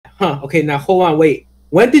Okay, now hold on, wait.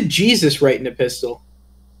 When did Jesus write an epistle?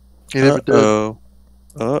 He never did.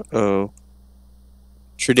 Uh-oh.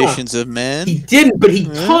 Traditions of men? He didn't, but he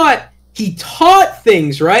Huh? taught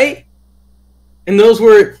things, right? And those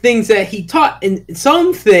were things that he taught. And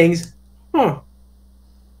some things, isn't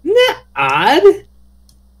that odd?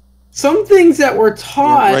 Some things that were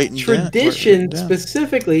taught, tradition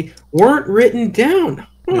specifically, weren't written down.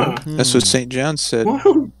 Huh. That's what St. John said.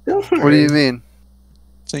 Well done. What do you mean?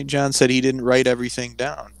 St. John said he didn't write everything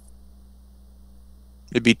down.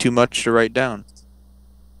 It'd be too much to write down.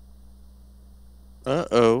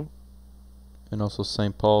 Uh-oh. And also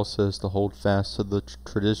St. Paul says to hold fast to the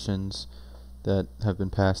traditions that have been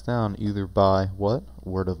passed down either by what?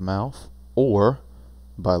 Word of mouth or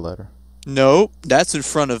by letter. No, that's in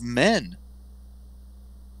front of men.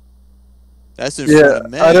 That's in front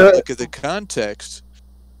of men. Look at the context.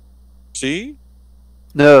 See?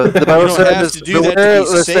 No, the Bible says, beware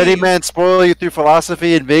lest any man spoil you through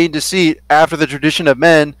philosophy and vain deceit, after the tradition of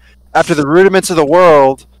men, after the rudiments of the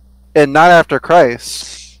world, and not after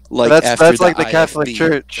Christ. That's like the Catholic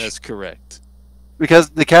Church. That's correct. Because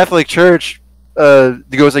the Catholic Church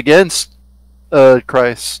goes against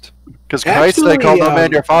Christ. Because Christ said, call no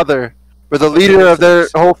man your father. But the leader of their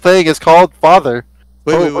whole thing is called Father.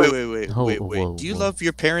 Wait. Do you love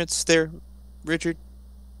your parents there, Richard?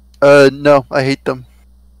 No, I hate them.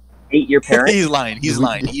 Hate your parents? He's lying.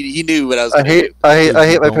 He knew what I was. I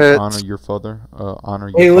hate my parents. Honor your father. Honor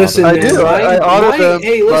your Hey, listen, father. I do. I honor them.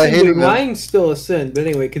 Hey, by listen, hating dude, them. lying's still a sin. But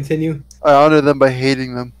anyway, continue. I honor them by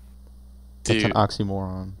hating them. That's an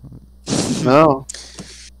oxymoron. No.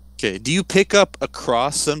 Okay. Do you pick up a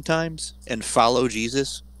cross sometimes and follow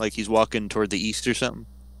Jesus, like he's walking toward the east or something?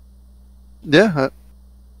 Yeah.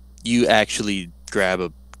 You actually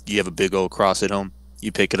you have a big old cross at home.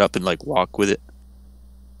 You pick it up and like walk with it.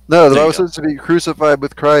 No, the Bible says to be crucified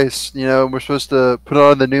with Christ. You know, we're supposed to put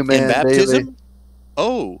on the new man in baptism. daily.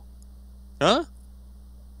 Oh, huh?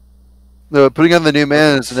 No, putting on the new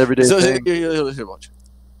man is an everyday thing. Here, watch.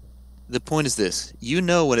 The point is this: you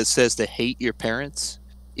know, when it says to hate your parents,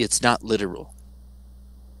 it's not literal.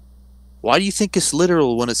 Why do you think it's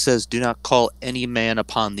literal when it says, "Do not call any man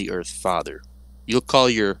upon the earth father"? You'll call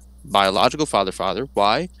your biological father father.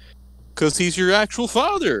 Why? Because he's your actual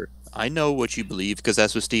father. I know what you believe because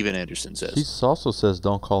that's what Steven Anderson says. Jesus also says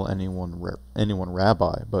don't call anyone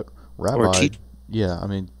rabbi, but rabbi. Yeah, I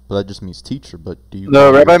mean, but that just means teacher. But do you?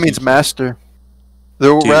 No, rabbi means master.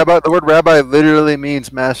 The word rabbi literally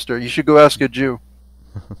means master. You should go ask a Jew.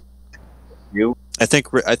 You? I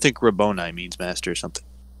think Rabboni means master or something.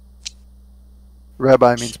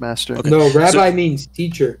 Rabbi means master. Okay. No, rabbi means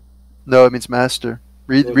teacher. No, it means master.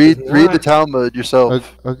 Read the Talmud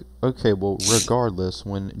yourself. Okay, well, regardless,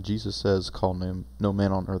 when Jesus says, call no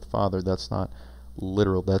man on earth father, that's not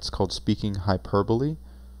literal. That's called speaking hyperbole.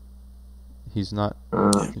 He's not...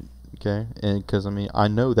 Okay? And because, I mean, I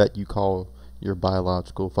know that you call your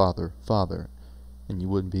biological father, and you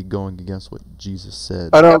wouldn't be going against what Jesus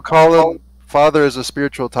said. I don't call him father as a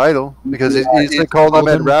spiritual title, because he's called him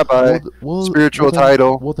a rabbi, spiritual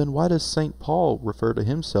title. Well, then why does St. Paul refer to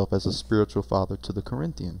himself as a spiritual father to the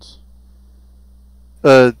Corinthians?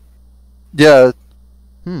 Yeah.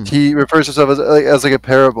 He refers to himself as like a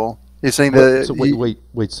parable. He's saying that... So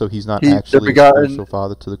wait, so he's not actually a spiritual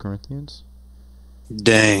father to the Corinthians?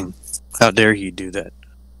 Dang. How dare you do that?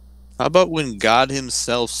 How about when God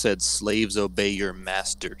himself said, slaves, obey your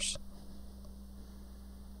masters?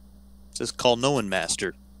 It says, call no one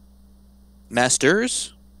master.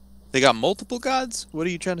 Masters? They got multiple gods? What are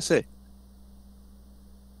you trying to say?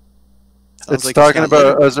 It's talking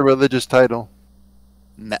about as a religious title.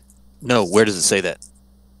 No, where does it say that?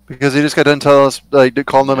 Because he just got done telling us, like, to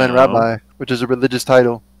call no man rabbi, which is a religious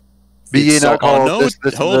title. Be ye not called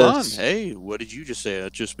this, hold on. Hey, what did you just say?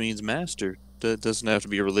 It just means master. That doesn't have to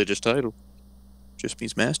be a religious title. It just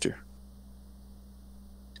means master.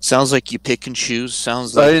 Sounds like you pick and choose.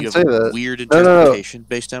 Sounds like you have a weird interpretation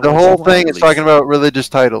based on the whole thing is talking about religious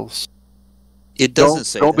titles. It doesn't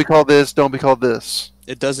say don't be called this, don't be called this.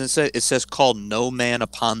 It doesn't say. It says call no man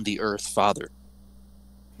upon the earth father.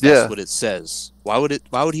 Yeah. That's what it says. Why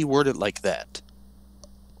would he word it like that?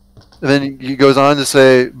 And then he goes on to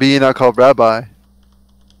say, be ye not called rabbi.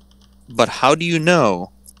 But how do you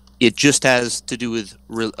know it just has to do with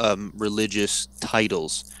religious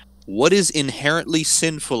titles? What is inherently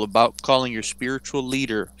sinful about calling your spiritual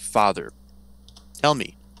leader father? Tell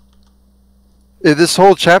me. In this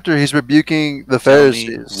whole chapter, he's rebuking the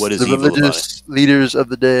Pharisees, what is the religious leaders of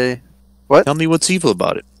the day. What? Tell me what's evil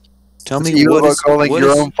about it. Tell me evil about calling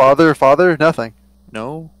your own father? Nothing.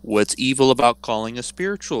 No. What's evil about calling a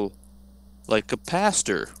spiritual like a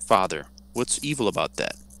pastor, father. What's evil about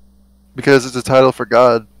that? Because it's a title for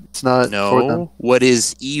God. It's not for them. No. What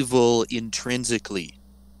is evil intrinsically?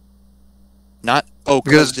 Not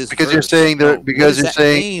Because this you're verse. saying there No. because what you're does that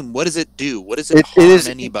saying name? What does it do? What does it it harm is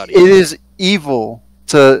anybody? it is evil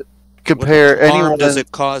to compare what harm anyone. does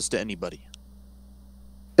it cause to anybody?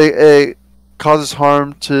 It causes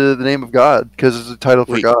harm to the name of God because it's a title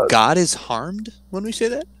for Wait, God. God is harmed when we say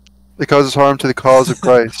that? It causes harm to the cause of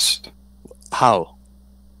Christ. How?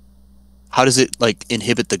 How does it like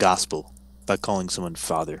inhibit the gospel by calling someone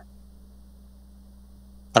father?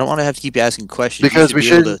 I don't want to have to keep asking questions. Because you we should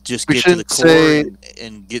be able shouldn't- to just we get to the shouldn't core say-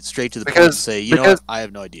 and get straight to the point because- and say, you know because- what? I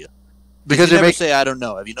have no idea. Because you you're never making. say I don't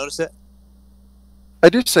know. Have you noticed that? I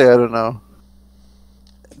do say I don't know.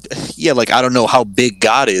 Yeah, like I don't know how big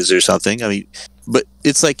God is or something. I mean, but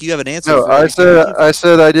it's like you have an answer. No, for I everything.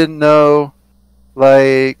 said I didn't know.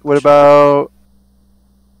 Like, what about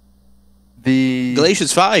the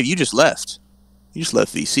Galatians 5. You just left. You just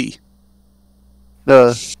left VC.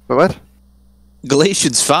 what?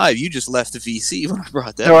 Galatians 5. You just left the VC when I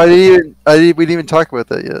brought that. No, up. we didn't even talk about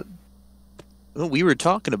that yet. Well, we were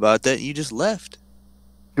talking about that, and you just left.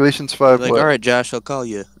 Galatians You're 5. like, what? all right, Josh, I'll call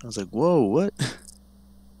you. I was like, whoa, what?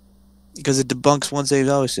 Because it debunks once saved,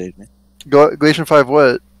 always saved, man. Galatians 5.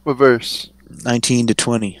 What? What verse? 19 to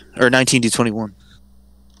 20, or 19 to 21.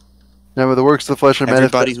 Now, with the works of the flesh are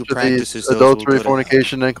Everybody manifest, who to practices these those will adultery, go to hell.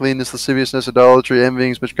 fornication, uncleanness, lasciviousness, idolatry,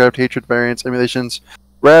 envyings, witchcraft, hatred, variance, emulations,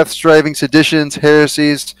 wrath, striving, seditions,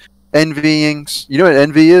 heresies, envyings. You know what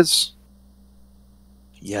envy is?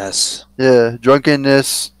 Yes. Yeah,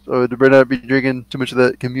 drunkenness, or to not be drinking too much of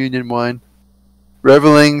that communion wine,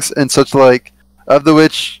 revelings, and such like, of the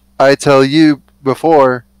which I tell you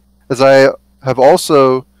before, as I have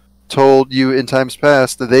also told you in times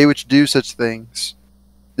past, that they which do such things.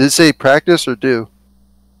 Did it say practice or do?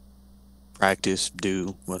 Practice,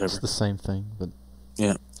 do, It's whatever. the same thing, but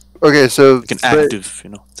Okay, so Like an active,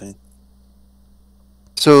 thing.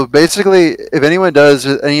 so basically, if anyone does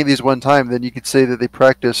any of these one time, then you could say that they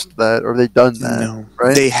practiced that or they've done that, No.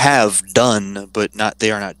 right? They have done, but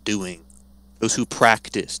they are not doing. Those who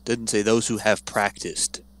practiced. Doesn't say those who have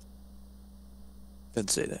practiced. Doesn't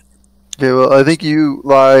say that. Okay, well, I think you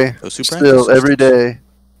lie Those who practice. still every day.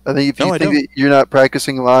 I think if No, you I think don't. that you're not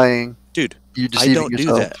practicing lying, Dude, you're I deceiving don't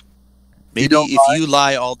yourself. do that. Maybe don't if you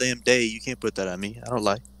lie all damn day, you can't put that on me. I don't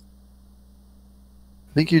lie.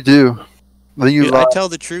 I think you do. I think you Dude, lie. I tell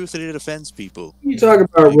the truth and it offends people. You talk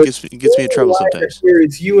about It gets me in trouble sometimes. Here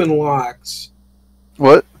it's you and Locks.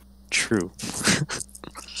 What? True.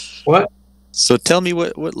 What? So tell me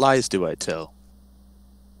what lies do I tell?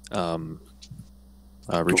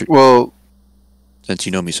 Richard, Well, since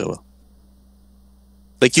you know me so well.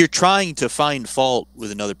 Like you're trying to find fault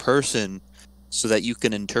with another person so that you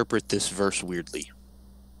can interpret this verse weirdly.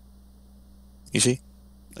 You see?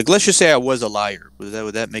 Like let's just say I was a liar. Would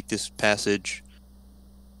that make this passage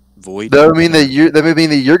void? that would mean that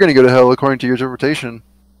you're going to go to hell according to your interpretation.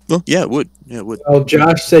 Well, yeah, it would. Yeah, it would. Well,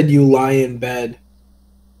 Josh said you lie in bed.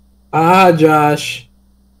 Ah, Josh.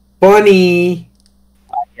 Funny.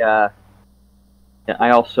 I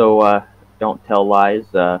also don't tell lies.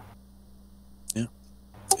 Okay.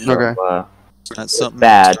 It's not something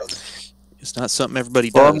bad. It's not something everybody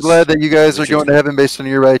does. Well, I'm glad that you guys are Richard. going to heaven based on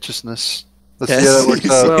your righteousness. Let's see how that works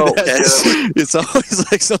You out. see, Well, it's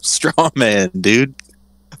always like some straw man, dude.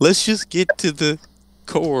 Let's just get to the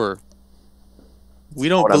core. We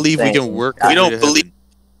don't What I'm believe we saying, can work. we our way don't to believe- heaven.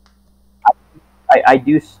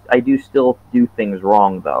 I do still do things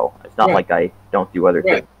wrong though. It's not Right. like I don't do other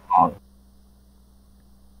Right. things wrong.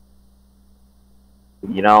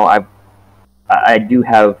 You know, I do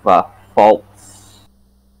have faults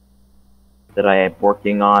that I am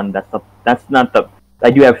working on. That's not the. I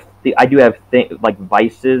do have like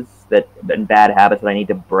vices and bad habits that I need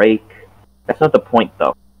to break. That's not the point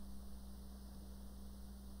though.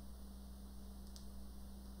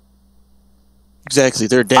 Exactly,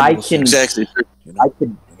 they're I damnable can sins. You know? I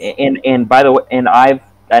could, and by the way, and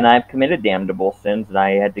I've committed damnable sins, and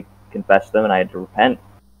I had to confess them, and I had to repent.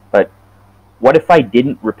 But what if I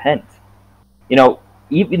didn't repent? You know,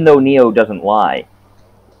 even though Neo doesn't lie,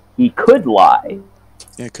 he could lie,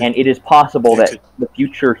 Yeah, could. and it is possible Yeah, that could. in the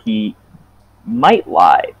future he might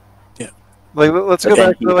lie. Like, let's But go then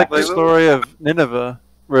back he to like the actually- story of Nineveh,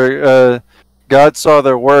 where God saw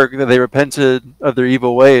their work, that they repented of their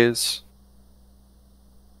evil ways.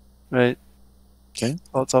 Right? Okay.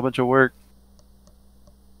 Well, it's all a bunch of work.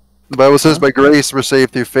 The Bible says, "By grace we're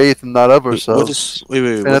saved through faith, and not of What ourselves." is? Wait.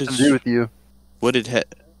 It has nothing to do with you. What did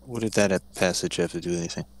that passage have to do with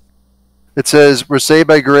anything? It says we're saved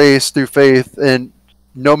by grace through faith, and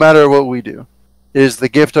no matter what we do. It is the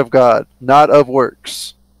gift of God, not of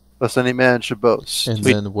works, lest any man should boast. And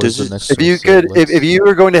Wait, then what is does the it- next If verse you say? could, Let's- if you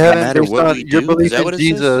were going to No heaven matter based what on we your do? belief Is that in what it says?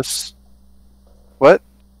 Jesus, what?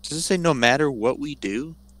 Does it say no matter what we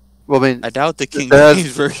do? Well, I mean, I doubt the King That's- James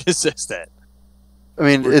version says that.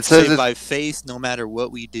 it We're says saved it's, by faith no matter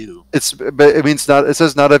what we do. but it means not. It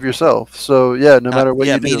says not of yourself. So yeah, no matter what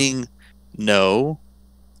yeah, you do. meaning no.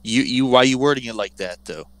 You why are you wording it like that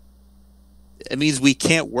though? It means we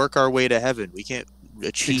can't work our way to heaven. We can't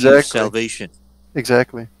achieve Exactly. salvation.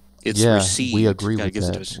 Exactly. It's yeah, received. we agree I with guess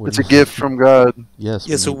that. it's- What It's do a you- gift from God. Yes.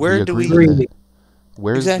 Yeah, so where do agree we- with that.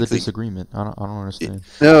 Where's the Exactly. disagreement? I don't understand.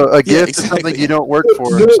 No, a Yeah, gift is something exactly. you don't work for.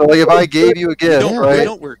 No, So like if I gave you a We gift, don't, Yeah. we right?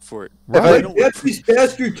 don't work for it. If Right. We don't work for Baptist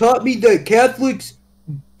pastor taught me that Catholics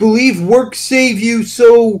believe works save you,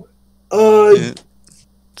 so Yeah.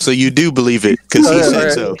 So you do believe it because he Alright, said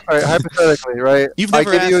alright, so. alright, hypothetically, right? You've I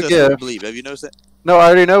never give asked you a us what we gift. believe. Have you noticed that? No, I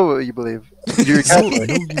already know what you believe. You're No, Catholic.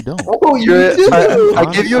 no, you don't. oh, you You're- do.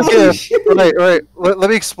 I give you a Holy gift. shit. Right. Let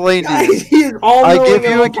me explain to you. Guys, he is all I knowing give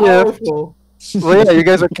you a and gift. all-powerful. Well, yeah, you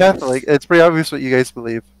guys are Catholic. It's pretty obvious what you guys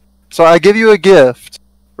believe. So I give you a gift,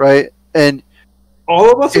 right? And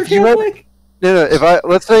All of us are If you had- Catholic? no, if I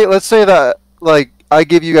let's say that like I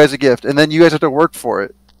give you guys a gift, and then you guys have to work for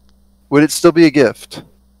it, would it still be a gift?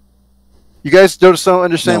 You guys just don't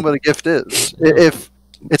understand No. what a gift is. If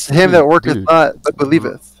it's him that worketh Dude. not, but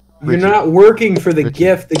believeth. You're Richard. not working for the Richard.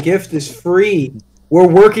 gift. The gift is free. We're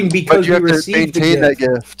working But because you we have to received the maintain gift.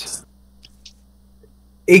 that gift.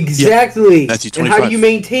 Exactly. Matthew And how do 25. you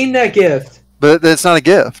maintain that gift? But it's not a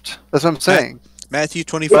gift. That's what I'm saying. Matthew But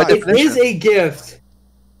 25. it is a gift.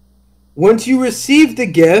 Once you receive the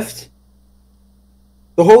gift,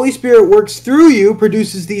 the Holy Spirit works through you,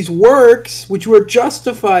 produces these works which you are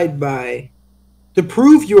justified by to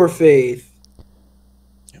prove your faith.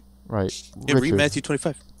 Right. Yeah, read Richard, Matthew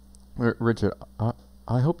 25. Richard,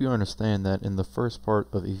 I hope you understand that in the first part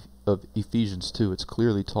of Ephesians 2, it's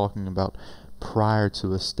clearly talking about prior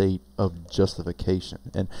to a state of justification.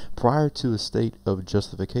 And prior to a state of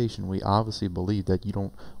justification, we obviously believe that you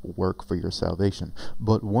don't work for your salvation.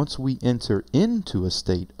 But once we enter into a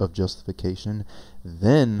state of justification,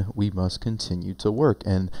 then we must continue to work.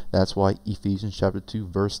 And that's why Ephesians chapter 2,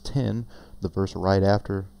 verse 10, the verse right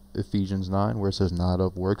after Ephesians 9, where it says not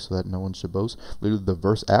of works so that no one should boast. Literally the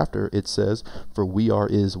verse after it says, for we are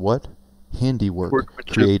is what? Handiwork,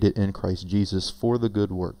 Workmanship. created in Christ Jesus for the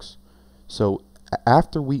good works. So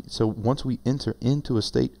once we enter into a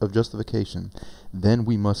state of justification, then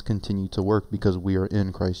we must continue to work because we are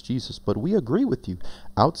in Christ Jesus. But we agree with you.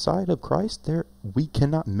 Outside of Christ, we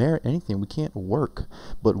cannot merit anything. We can't work.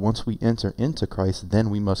 But once we enter into Christ, then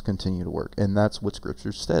we must continue to work. And that's what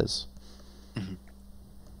Scripture says.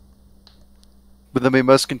 But then we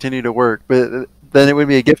must continue to work. But then it wouldn't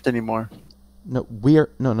be a gift anymore. No, we are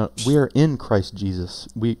in Christ Jesus.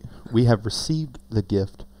 We have received the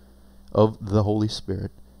gift of the Holy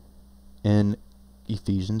Spirit. And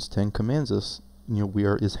Ephesians 10 commands us, we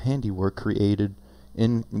are his handiwork created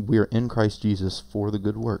we are in Christ Jesus for the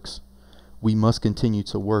good works. We must continue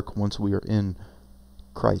to work once we are in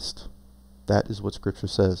Christ. That is what Scripture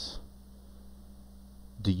says.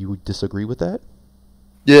 Do you disagree with that?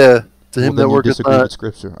 Yeah. To him Well, then that you worketh disagree not. with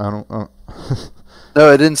Scripture. I don't. No,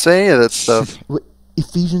 I didn't say any of that stuff.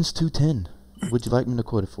 Ephesians 2:10. Would you like me to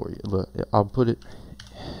quote it for you? Look, I'll put it.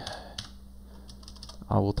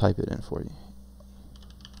 I will type it in for you.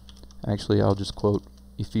 Actually, I'll just quote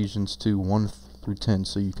Ephesians 2:1-10,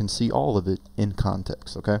 so you can see all of it in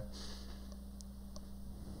context. Okay.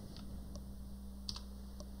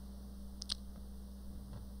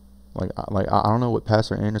 I don't know what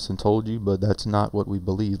Pastor Anderson told you, but that's not what we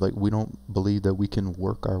believe. Like, we don't believe that we can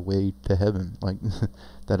work our way to heaven. Like,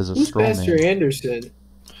 that is a Who's straw Pastor man. Anderson?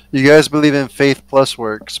 You guys believe in faith plus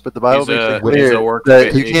works, but the Bible He's makes a- it clear he's a work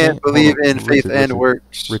that faith. you can't Hold believe on, in faith Richard, and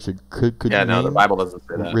works. Richard, could Yeah, you no, name? the Bible doesn't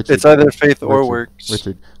say that. Richard, It's either faith or Richard, works.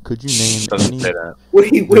 Richard, could you name It doesn't any? say that.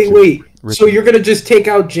 Wait. Richard, So you're gonna just take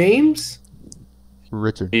out James?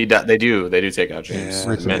 Richard, They do take out James. Yeah,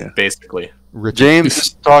 Richard. Men, basically. Richard. James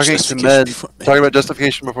is talking to Justification men, before men. talking about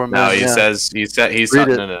justification before men. No, he yeah. says he's Read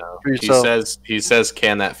it no. for He yourself. says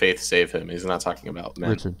can that faith save him? He's not talking about men.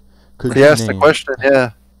 Richard, could He you asked the name? question.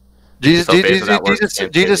 Yeah. Jesus So faith without works can't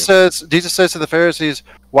save Jesus says to the Pharisees,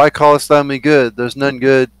 "Why callest thou me good? There's none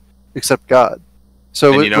good except God."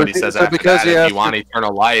 So And you know what he says after because that? he If asked, you want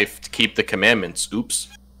eternal life, to keep the commandments. Oops.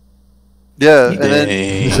 yeah, and then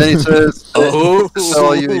Dang. he says, Oh. "This is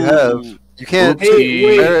all you have. You can't Hey,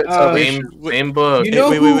 wait, merit salvation. Same book. You know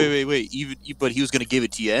wait. But he was going to give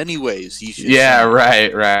it to you anyways. He's just Yeah,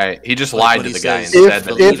 saying- right. He just But lied when to he the guy and says, said that.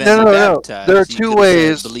 believe no, and no, be no. baptized, There are he two could've said,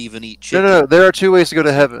 ways. believe and eat No, chicken. no. There are two ways to go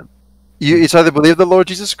to heaven. It's either believe the Lord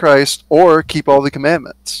Jesus Christ or keep all the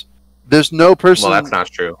commandments. There's no person Well, that's not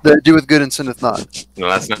true. that doeth good and sinneth not. No,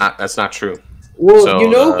 that's not true. Well, So,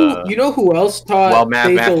 you know who else taught well,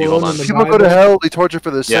 faith Matthew, hold alone on. in the People Bible? go to hell, they torture for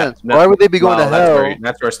their Yeah, sins. no, Why would they be going to hell?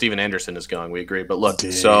 That's where Steven Anderson is going. We agree. But look,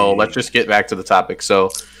 so let's just get back to the topic. So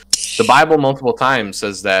the Bible multiple times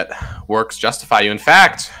says that works justify you. In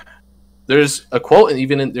fact, there's a quote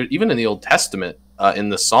even in the Old Testament, in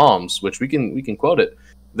the Psalms, which we can quote it.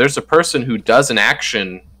 There's a person who does an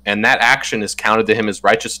action, and that action is counted to him as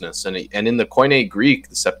righteousness. And in the Koine Greek,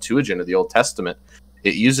 the Septuagint of the Old Testament,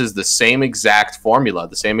 it uses the same exact formula,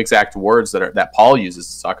 the same exact words that Paul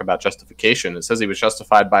uses to talk about justification. It says he was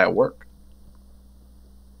justified by a work.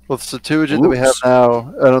 Well, the Septuagint that we have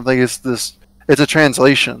now, I don't think it's this. It's a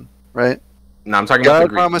translation, right? No, I'm talking about the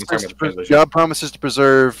Greek. God promises to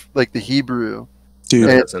preserve like the Hebrew. Dude,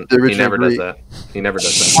 He and doesn't. the He original never does Greek. that. He never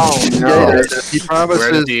does that. Oh Yeah, no! he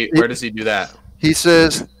promises. Where does he do that? He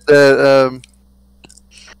says that.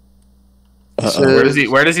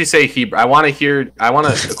 Where does he say Hebrew? I want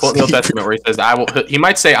to quote in the Old Testament where he says, "I will." He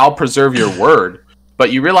might say, "I'll preserve your word,"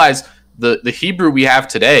 but you realize the Hebrew we have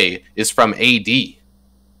today is from AD.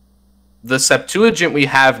 The Septuagint we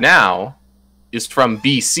have now is from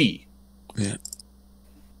BC. Yeah.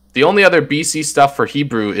 The only other BC stuff for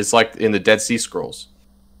Hebrew is like in the Dead Sea Scrolls.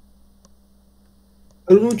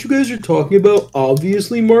 I don't know what you guys are talking about.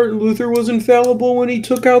 Obviously, Martin Luther was infallible when he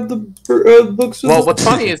took out the books. Well, what's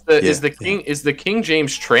funny is the King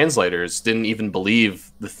James translators didn't even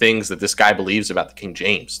believe the things that this guy believes about the King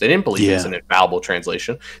James. They didn't believe it's an infallible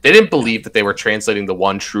translation. They didn't believe that they were translating the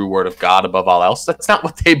one true word of God above all else. That's not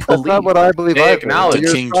what they believe. That's not what I believe. They either. acknowledge.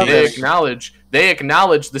 You're King wrong. James. They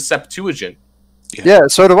acknowledge the Septuagint. Yeah,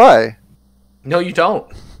 so do I. No, you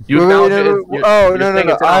don't. You Wait, acknowledge no, it. no, You're oh no, saying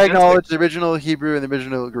it's I inauthentic. acknowledge the original Hebrew and the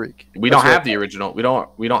original Greek. We don't That's have what- the original.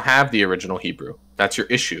 We don't have the original Hebrew. That's your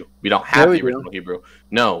issue. We don't have Yeah, we the original Hebrew.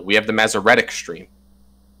 No, we have the Masoretic stream,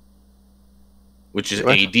 which is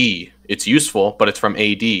What? AD. It's useful, but it's from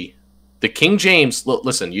AD. The King James.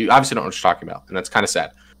 Listen, you obviously don't know what you're talking about, and that's kind of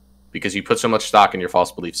sad because you put so much stock in your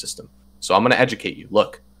false belief system. So I'm going to educate you.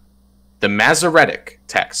 Look, the Masoretic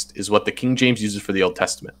text is what the King James uses for the Old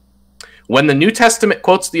Testament. When the New Testament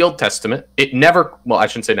quotes the Old Testament, it never, well, I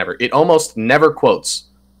shouldn't say never, it almost never quotes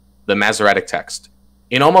the Masoretic text.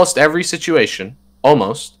 In almost every situation,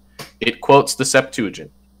 it quotes the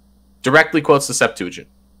Septuagint. Directly quotes the Septuagint.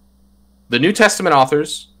 The New Testament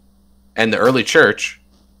authors and the early church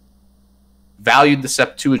valued the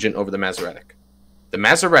Septuagint over the Masoretic. The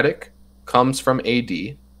Masoretic comes from AD.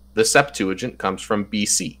 The Septuagint comes from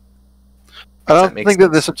BC. I that don't make think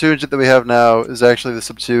that the Septuagint that we have now is actually the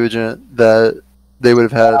Septuagint that they would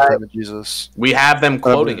have had at the time of Jesus. We have them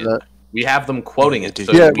quoting believe it. We have them quoting it.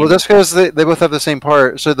 So Yeah, we- well, that's because they both have the same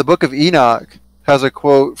part. So the Book of Enoch has a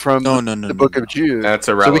quote from the Book of Jude. That's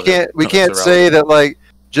So irrelevant. we That's can't say irrelevant. that like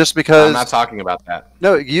just because. I'm not talking about that.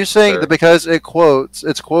 No, you saying Sir. that because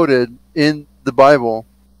it's quoted in the Bible,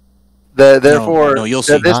 that therefore no, you'll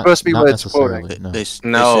that see. this supposed to be Not what it's necessarily.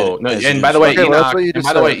 quoting. No. No. And by the way, Okay, well, that's Enoch. what you And just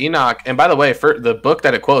by the way, said. Enoch. And by the way, for the book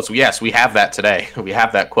that it quotes, yes, we have that today. We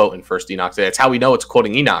have that quote in First Enoch today. It's how we know it's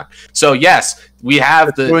quoting Enoch. So yes, we have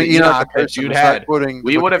It's the quoting Enoch the that person, Jude it's not had. quoting the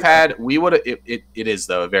We Book would of have had. We would have. It is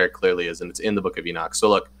though. It very clearly is, and it's in the Book of Enoch. So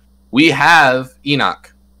look, we have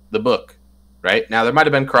Enoch, the book, right? Now there might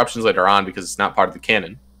have been corruptions later on because it's not part of the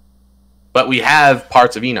canon, but we have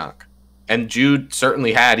parts of Enoch, and Jude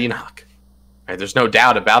certainly had Enoch. Right? There's no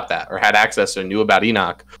doubt about that, or had access or knew about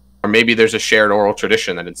Enoch, or maybe there's a shared oral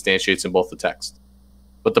tradition that instantiates in both the texts.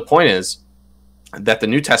 But the point is that the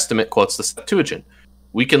New Testament quotes the Septuagint.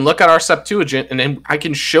 We can look at our Septuagint, and then I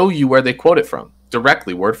can show you where they quote it from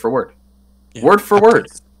directly, word for word. Yeah. Word for word.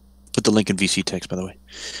 Put the link in VC text, by the way.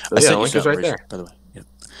 So, I yeah, sent the you link is some right version, there. by the way. Yep.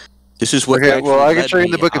 This is what. Okay, well, actually I can led show you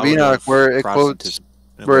in me the Book of out Enoch where it quotes Protestantism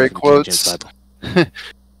and where away it from the King quotes James Bible.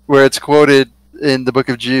 where it's quoted in the Book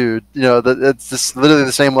of Jude. You know, that it's just literally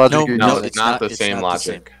the same logic. No, you're No, using. it's not the same not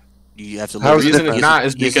logic. You have to. How The is it reason different? it's not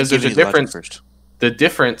is He hasn't because there's a given you the logic difference. first. The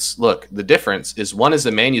difference, look, the difference is one is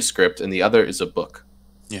a manuscript and the other is a book.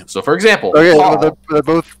 Yeah. So, for example, Okay, well, Paul, they're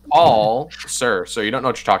both. sir, you don't know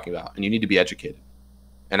what you're talking about, and you need to be educated.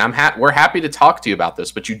 And we're happy to talk to you about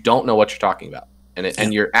this, but you don't know what you're talking about,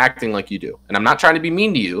 and you're acting like you do. And I'm not trying to be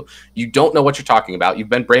mean to you. You don't know what you're talking about. You've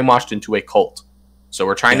been brainwashed into a cult. So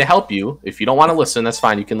we're trying to help you. If you don't want to listen, that's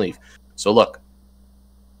fine. You can leave. So look,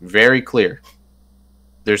 very clear.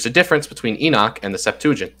 there's a difference between Enoch and the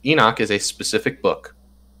Septuagint. Enoch is a specific book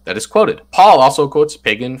that is quoted. Paul also quotes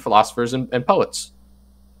pagan philosophers and poets.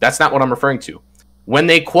 That's not what I'm referring to. When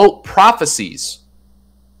they quote prophecies,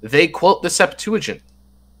 they quote the Septuagint.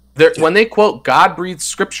 When they quote God-breathed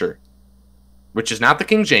scripture, which is not the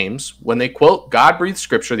King James, when they quote God-breathed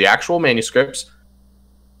scripture, the actual manuscripts,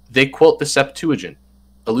 they quote the Septuagint.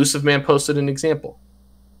 Elusive Man posted an example.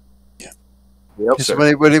 Yep. So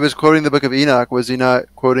when he was quoting the Book of Enoch, was he not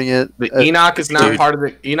quoting it? Enoch is not part of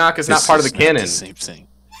the not part of the canon. The same thing.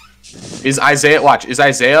 Is Isaiah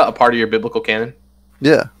a part of your biblical canon?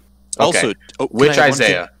 Yeah. Okay. Also, Which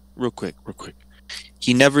Isaiah? Real quick.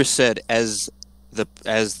 He never said as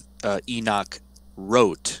Enoch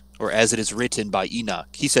wrote or as it is written by Enoch.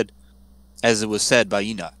 He said as it was said by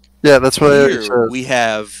Enoch. Yeah, that's what Here we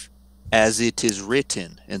have as it is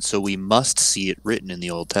written, and so we must see it written in the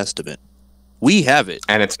Old Testament. We have it,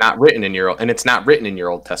 And it's not written in your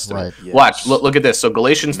Old Testament. Right. Yes. Watch, look at this. So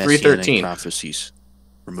Galatians Messianic 3:13. prophecies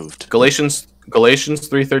removed. Galatians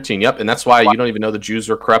 3:13. Yep, and that's why you don't even know the Jews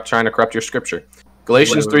were trying to corrupt your scripture.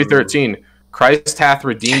 Galatians 3:13. Christ hath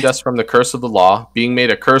redeemed us from the curse of the law, being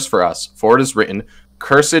made a curse for us. For it is written,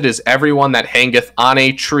 "Cursed is everyone that hangeth on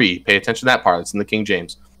a tree." Pay attention to that part. It's in the King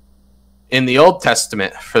James. In the Old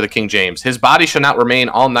Testament, for the King James, his body shall not remain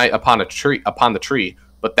all night upon the tree,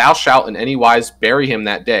 but thou shalt in any wise bury him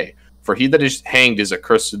that day. For he that is hanged is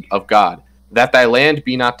accursed of God, that thy land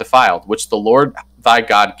be not defiled, which the Lord thy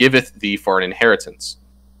God giveth thee for an inheritance.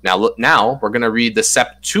 Now we're going to read the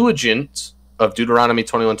Septuagint of Deuteronomy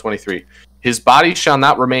 21:23. His body shall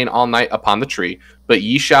not remain all night upon the tree, but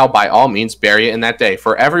ye shall by all means bury it in that day.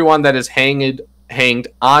 For everyone that is hanged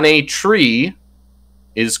on a tree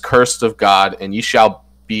is cursed of God, and ye shall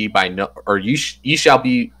be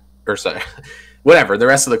whatever. The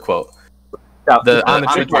rest of the quote. The on the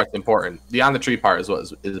tree part's important. The on the tree part is what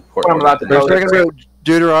is important. I'm about to We're go talking about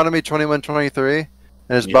Deuteronomy 21:23,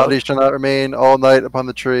 and his Yep. body shall not remain all night upon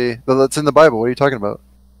the tree. But that's in the Bible. What are you talking about?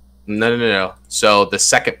 No. So the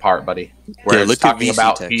second part, buddy, where Yeah, it's look at talking VC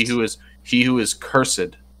about text. he who is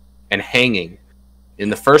cursed and hanging. In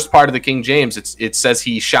the first part of the King James, it says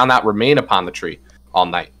he shall not remain upon the tree all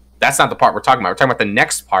night. That's not the part we're talking about. We're talking about the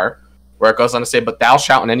next part where it goes on to say, "But thou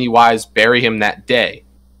shalt in any wise bury him that day,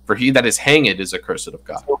 for he that is hanged is accursed of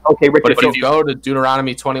God." Okay, Richard. But if you go to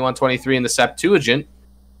Deuteronomy 21:23 in the Septuagint,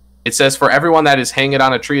 it says, "For everyone that is hanged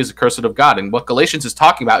on a tree is accursed of God." And what Galatians is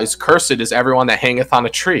talking about is cursed is everyone that hangeth on a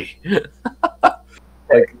tree.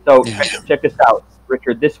 So Yeah. check this out,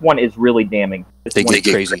 Richard. This one is really damning. They get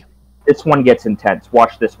crazy. This one gets intense.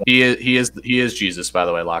 Watch this one. He is Jesus, by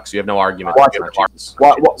the way, Lox. You have no argument Watch against it. Jesus.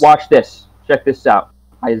 Watch this. Check this out.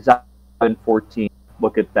 Isaiah 7:14.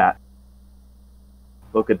 Look at that.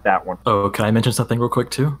 Look at that one. Oh, can I mention something real quick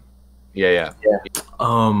too? Yeah.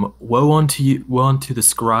 Woe unto the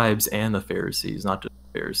scribes and the Pharisees, not just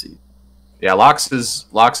the Pharisees. Yeah, Lox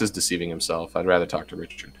is deceiving himself. I'd rather talk to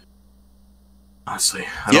Richard. Honestly,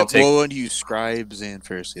 I don't take. Woe unto you, scribes and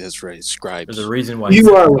Pharisees. That's right, scribes. There's a reason why You he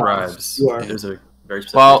said are scribes. You are. There's a very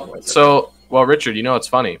specific reason why he said Well, Richard, you know it's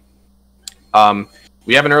funny.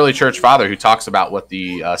 We have an early church father who talks about what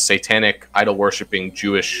the satanic idol worshipping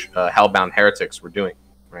Jewish hellbound heretics were doing.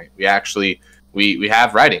 Right? We actually we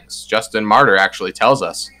have writings. Justin Martyr actually tells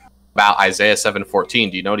us about Isaiah 7:14.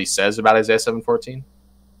 Do you know what he says about Isaiah 7:14?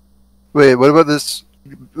 Wait, what about this?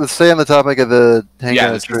 Let's stay on the topic of the hanging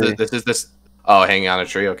on a tree. This is this. Oh, hanging on a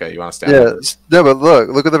tree. Okay, you want to stay? Yeah, On it? no, but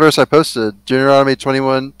look at the verse I posted, Deuteronomy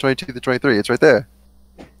 21:22-23. It's right there.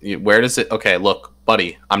 Where does it? Okay, look,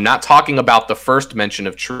 buddy. I'm not talking about the first mention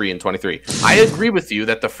of tree in 23. I agree with you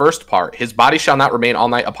that the first part, his body shall not remain all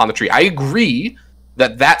night upon the tree. I agree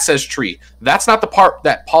that says tree. That's not the part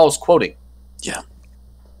that Paul's quoting. Yeah.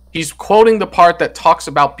 He's quoting the part that talks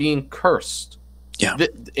about being cursed. Yeah.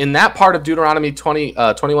 In that part of Deuteronomy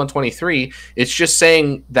 21:23, it's just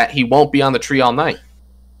saying that he won't be on the tree all night.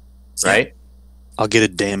 Right? I'll get a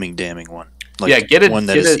damning one. Get a more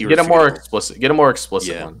irrefutable. explicit. Get a more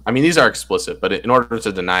explicit Yeah. one. I mean, these are explicit, but in order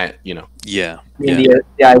to deny it, Yeah. I mean,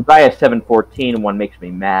 the Isaiah 7:14 one makes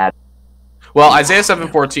me mad. Well, Isaiah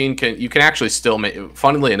 7:14 you can actually still make.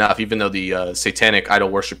 Funnily enough, even though the satanic idol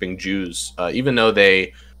worshipping Jews, even though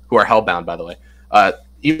who are hellbound, by the way,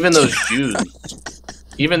 even those Jews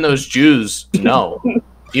know.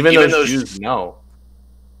 Even those Jews know.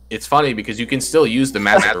 It's funny because you can still use the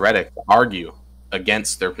Masoretic to argue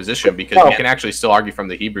against their position because you can actually still argue from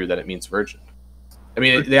the Hebrew that it means virgin. I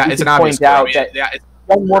mean, it's an obvious point out quote. that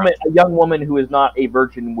a young woman who is not a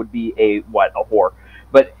virgin would be a whore.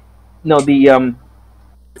 But no,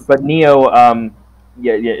 but Neo,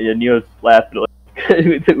 Neo's last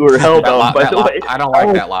who were held on, by the way. I don't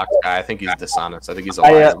like that Locke guy. I think he's dishonest. I think he's a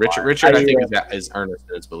liar. Richard, I think is earnest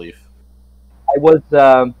in his belief. I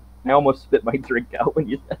almost spit my drink out when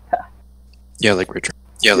you said that. Yeah, like Richard.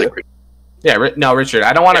 No, Richard.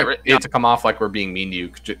 I don't want it to come off like we're being mean to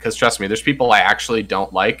you, because trust me, there's people I actually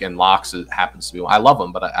don't like, and Locke happens to be one. I love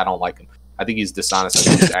him, but I don't like him. I think he's dishonest.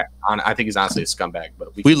 I think he's honestly a scumbag. But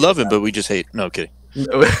we love him, but we just hate. No kidding.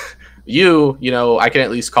 You know, I can at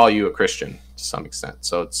least call you a Christian to some extent.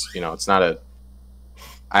 So it's not a.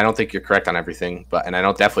 I don't think you're correct on everything, and I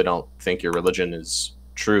definitely don't think your religion is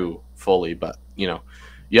true fully. But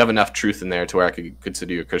you have enough truth in there to where I could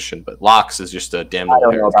consider you a Christian. But Locke is just a damn. I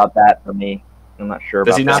don't know about that for me. I'm not sure.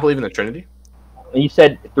 Does he not believe in the Trinity? You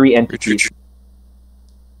said 3 entities.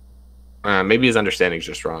 Maybe his understanding is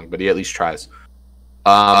just wrong, but he at least tries.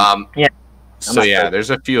 Yeah. So yeah, there's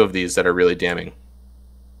a few of these that are really damning.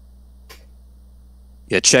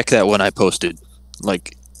 Yeah, check that one I posted.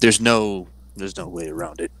 Like, there's no way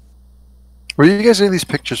around it. Where are you guys getting these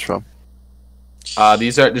pictures from?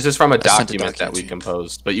 This is from a document that we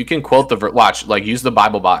composed, but you can quote the use the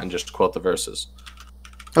Bible bot and just quote the verses.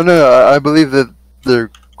 Oh no, I believe that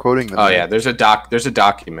they're quoting them. Oh yeah, there's a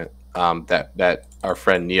document that our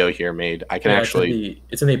friend Neo here made. I can actually.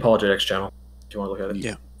 It's in the apologetics channel. If you want to look at it.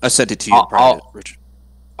 Yeah, I sent it to you in private, Richard.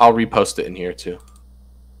 I'll repost it in here too.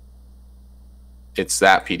 It's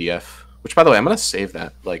that PDF. Which, by the way, I'm gonna save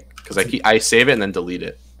that, because I save it and then delete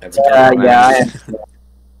it every time.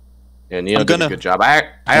 Yeah, Neo did a good job.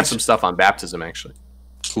 I have some stuff on baptism actually.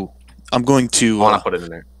 Cool. I'm going to. I want to put it in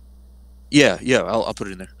there. Yeah, I'll put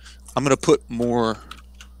it in there. I'm gonna put more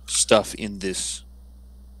stuff in this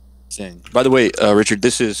thing. By the way, Richard,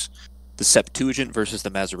 this is the Septuagint versus the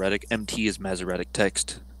Masoretic. MT is Masoretic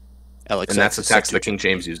text. LXX, and that's the text that King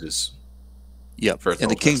James uses. Yep. And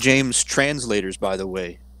the King James translators, by the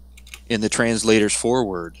way, in the translators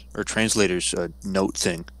foreword or translators note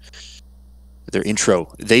thing, their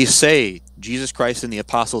intro, they say Jesus Christ and the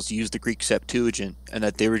apostles used the Greek Septuagint, and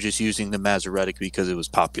that they were just using the Masoretic because it was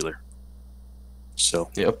popular. So,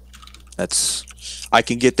 yep, I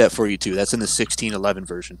can get that for you too. That's in the 1611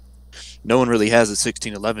 version. No one really has a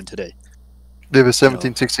 1611 today. They have a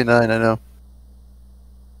 1769. I know.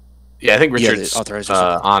 Yeah, I think Richard's honest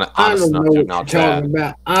I don't know what you're talking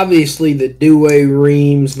about. Obviously, the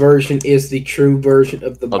Douay-Rheims version is the true version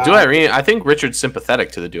of the Bible. Douay-Rheims, I think Richard's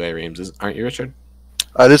sympathetic to the Douay-Rheims, aren't you, Richard?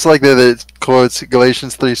 I just like that it quotes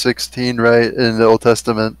Galatians 3:16, right, in the Old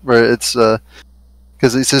Testament, where it's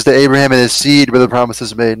because it says to Abraham and his seed where the promise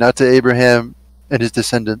is made, not to Abraham and his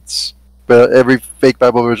descendants. But every fake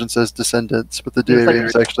Bible version says descendants, but the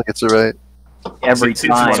Douay-Rheims actually gets it right. Every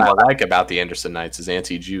time. What I like about the Anderson Knights is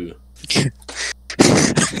anti-Jew. Yeah.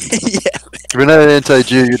 If you're not an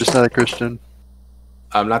anti-Jew, you're just not a Christian.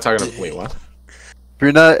 I'm not talking about. Wait, what? If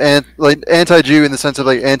you're not anti-Jew in the sense of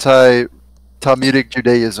anti-Talmudic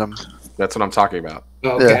Judaism. That's what I'm talking about.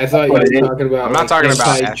 Oh, okay, yeah. I thought you were talking about. I'm not talking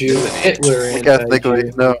about anti-Jew, Hitler,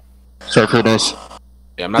 ethnically. No. Sorry, Curtis.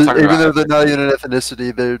 Yeah, I'm not talking even about. Even though they're not even an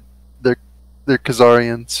ethnicity, they're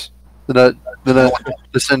Khazarians. They're not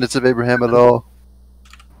descendants of Abraham at all.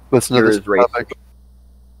 That's another topic.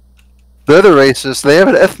 They're the racists. They have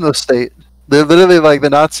an ethno-state. They're literally like the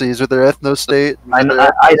Nazis with their ethno-state. I know.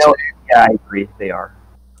 Yeah, I agree. They are.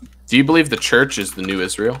 Do you believe the church is the new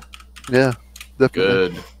Israel? Yeah,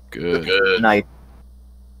 definitely. Good. Nice.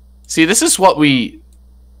 See, this is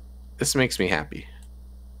this makes me happy.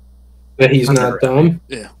 That he's not dumb?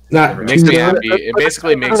 Yeah. It makes me happy. It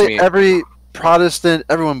basically makes me... Every Protestant,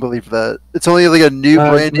 everyone believed that. It's only a new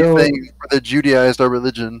brand new thing where they Judaized our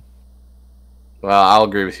religion. Well, I'll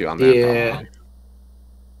agree with you on that. Yeah.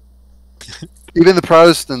 Even the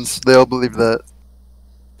Protestants, they all believe that.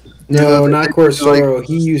 No, not Corsoro.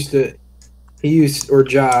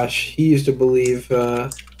 Josh, he used to believe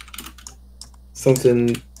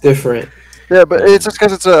something different. Yeah, but it's just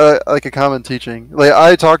because it's a common teaching.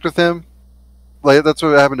 I talked with him. That's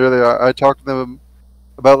what happened earlier. I talked to them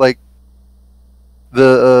about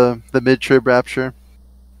the mid-trib rapture,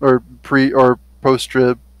 or pre or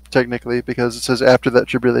post-trib, technically, because it says after that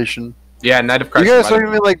tribulation. Yeah, Night of Christ. You guys don't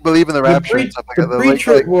even believe in the rapture and stuff like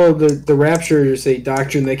that. Well, the rapture is a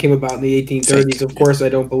doctrine that came about in the 1830s. Of course, I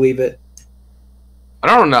don't believe it. I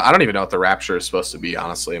don't know. I don't even know what the rapture is supposed to be.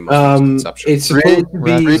 Honestly, in most it's supposed to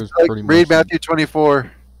be. Read Matthew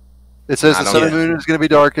 24. It says the sun and moon is going to be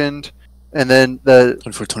darkened, and then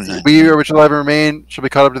we which shall ever remain shall be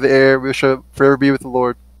caught up to the air. We shall forever be with the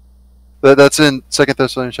Lord. That's in 2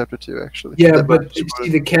 Thessalonians chapter 2, actually. Yeah, but see,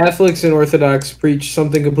 the Catholics and Orthodox preach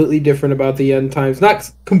something completely different about the end times.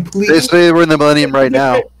 Not completely. They say we're in the millennium right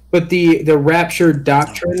now. But the rapture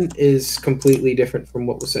doctrine is completely different from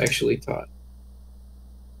what was actually taught.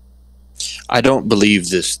 I don't believe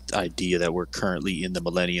this idea that we're currently in the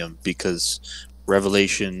millennium because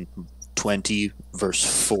Revelation 20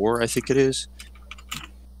 verse 4, I think it is.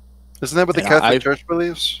 Isn't that what the And Catholic Church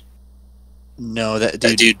believes? No, that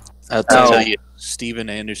dude. I'll tell you, Steven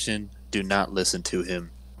Anderson. Do not listen to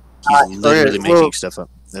him. He's literally making stuff up.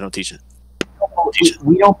 They don't teach it.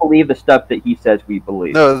 We don't believe the stuff that he says we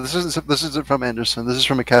believe. No, this isn't from Anderson. This is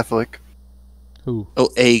from a Catholic. Who? Oh,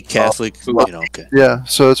 a Catholic. Okay. Yeah,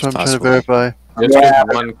 so that's what I'm trying to verify. Just Yeah,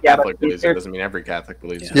 because one yeah, Catholic but believes it there's- doesn't mean every Catholic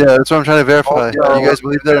believes it. Yeah, that's what I'm trying to verify. Oh, Do you guys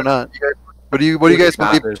believe that or not? What do you guys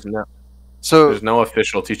believe? So There's no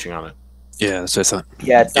official teaching on it. Yeah, that's what I thought.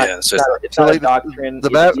 Yeah, it's not, Yeah, it's so- not, it's so not a like doctrine. the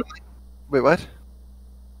It's- wait, what?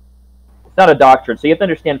 It's not a doctrine. So you have to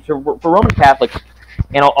understand, for Roman Catholics,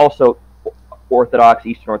 and also Orthodox,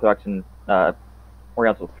 Eastern Orthodox, and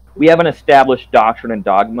Oriental, we have an established doctrine and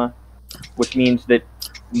dogma, which means that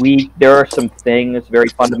there are some things, very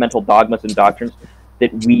fundamental dogmas and doctrines,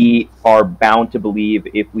 that we are bound to believe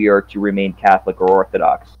if we are to remain Catholic or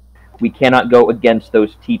Orthodox. We cannot go against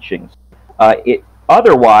those teachings.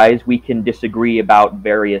 Otherwise, we can disagree about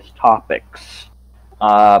various topics.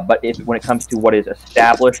 But when it comes to what is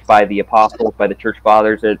established by the apostles, by the church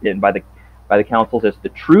fathers, and by the councils as the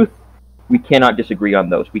truth, we cannot disagree on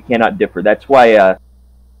those. We cannot differ. That's why,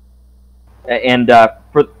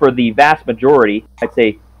 for the vast majority, I'd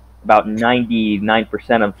say about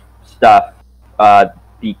 99% of stuff,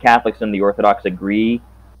 the Catholics and the Orthodox agree.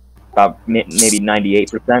 About maybe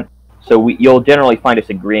 98%. So you'll generally find us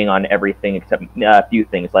agreeing on everything except a few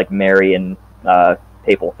things like Mary and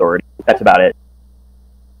papal authority. That's about it.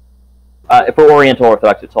 For Oriental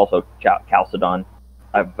Orthodox, it's also Chalcedon.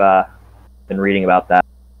 I've been reading about that.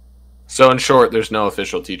 So in short, there's no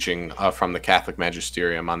official teaching from the Catholic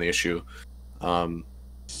magisterium on the issue. There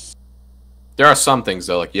are some things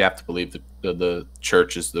though, like you have to believe that the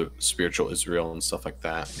church is the spiritual Israel and stuff like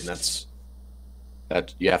that. I mean,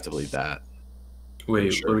 that you have to believe that.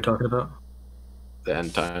 Wait, Sure. what are we talking about? The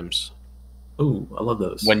end times. Ooh, I love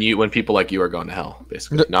those. When people like you are going to hell,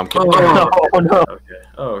 basically. No, I'm kidding. Oh, no. Okay.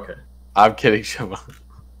 Oh, okay. I'm kidding.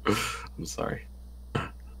 I'm sorry.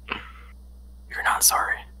 You're not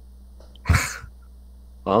sorry.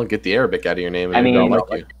 Well, get the Arabic out of your name and I mean, they'll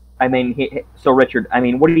like you. I mean, so Richard, I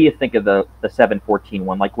mean, what do you think of the 7:14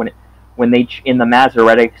 one? Like when they in the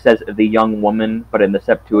Masoretic says the young woman, but in the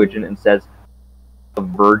Septuagint it says a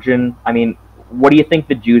virgin. I mean, what do you think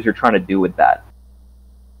the Jews are trying to do with that?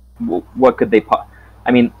 What could they?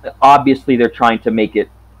 I mean, obviously they're trying to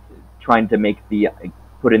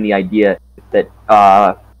put in the idea that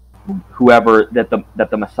that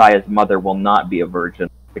the Messiah's mother will not be a virgin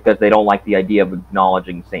because they don't like the idea of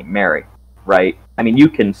acknowledging Saint Mary, right? I mean, you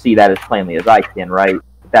can see that as plainly as I can, right?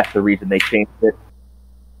 That's the reason they changed it.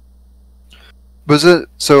 Was it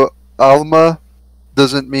so? Alma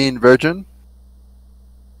doesn't mean virgin.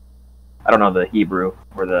 I don't know the Hebrew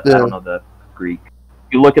or I Yeah. don't know the Greek.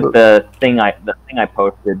 If you look at the thing I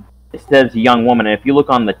posted, it says young woman, and if you look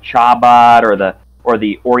on the Chabad or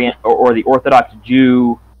the Orthodox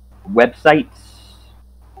Jew websites,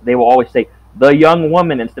 they will always say the young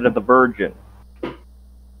woman instead of the virgin,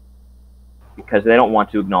 because they don't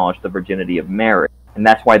want to acknowledge the virginity of Mary, and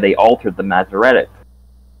that's why they altered the Masoretic.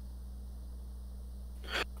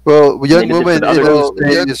 Well, young Maybe women in just those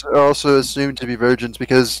another- days are also assumed to be virgins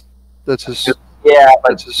because that's just Yeah,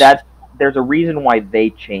 but That's there's a reason why they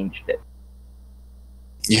changed it.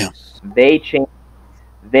 Yeah. They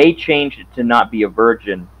changed it to not be a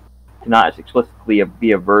virgin, to not explicitly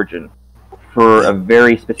be a virgin, for a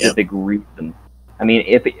very specific reason. I mean,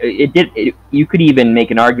 if you could even make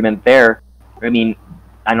an argument there. I mean,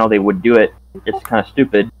 I know they would do it. It's kind of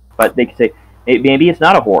stupid, but they could say maybe it's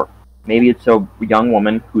not a whore. Maybe it's a young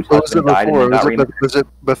woman whose what was it husband died and before? then got remarried. Was it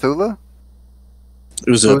Bethula? It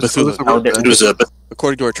was What was Bethula. the word there- then? It was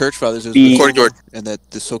according to our church fathers. It was The- according to and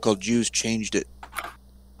that the so-called Jews changed it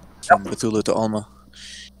from Bethula to Alma.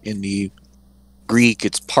 In the Greek,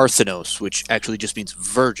 it's Parthenos, which actually just means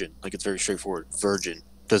virgin. Like it's very straightforward. Virgin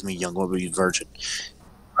doesn't mean young woman, it means virgin.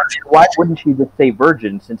 Why wouldn't she just say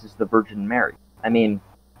virgin since it's the Virgin Mary? I mean,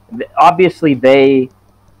 obviously they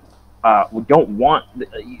don't want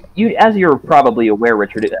you. As you're probably aware,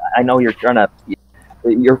 Richard. I know you're trying to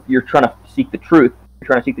seek the truth. You're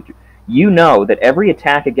trying to seek the truth. You know that every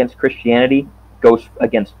attack against Christianity goes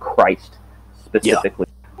against Christ specifically.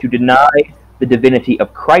 To deny the divinity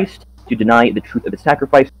of Christ, to deny the truth of his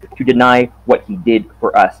sacrifice, to deny what he did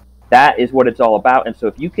for us. That is what it's all about. And so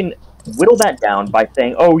if you can whittle that down by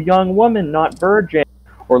saying, oh, young woman, not virgin,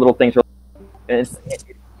 or little things,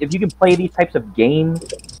 if you can play these types of games,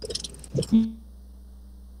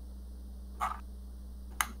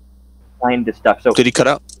 find this stuff. So Did he cut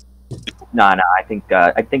out? no, I think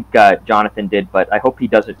Jonathan did, but I hope he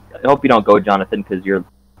doesn't. I hope you don't go, Jonathan, because you're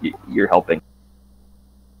helping.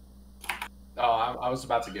 Oh, I was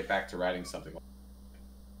about to get back to writing something.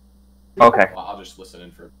 Okay. Well, I'll just listen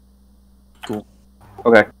in for. Cool.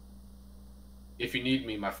 Okay. If you need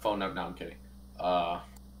me, my phone number. No, I'm kidding.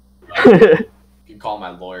 You can call my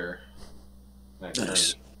lawyer. My attorney.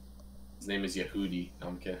 Nice. His name is Yehudi. No,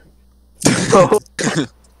 I'm kidding.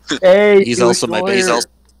 Hey, He's Jewish also my. He lawyer.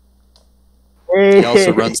 Hey.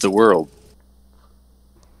 also runs the world.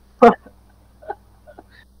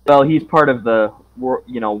 Well, he's part of the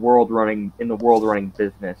world running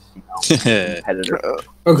business. Competitor.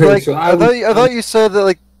 Okay, Like, so I thought you said that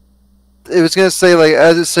like it was gonna say like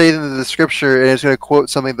as it stated in the scripture, and it's gonna quote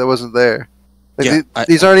something that wasn't there. Like, Yeah,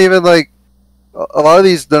 these aren't even like a lot of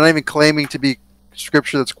these. They're not even claiming to be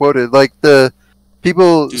scripture that's quoted. Like the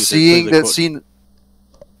people Dude, they're seeing clearly that seen.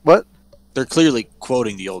 What? They're clearly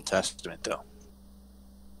quoting the Old Testament, though.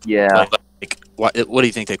 Yeah. Like, what do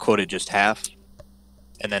you think they quoted? Just half,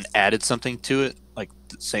 and then added something to it, like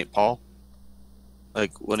St. Paul.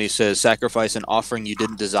 Like when he says, "Sacrifice and offering you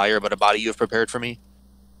didn't desire, but a body you have prepared for me."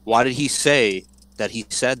 Why did he say that? He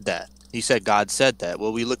said that. He said God said that.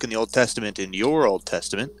 Well, we look in the Old Testament, in your Old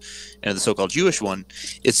Testament, and the so-called Jewish one,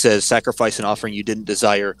 it says, "Sacrifice and offering you didn't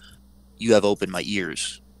desire, you have opened my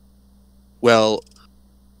ears." Well,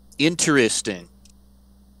 interesting.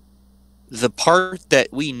 The part that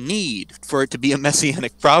we need for it to be a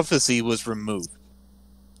messianic prophecy was removed.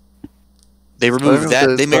 They removed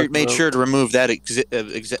that. They made sure to remove that.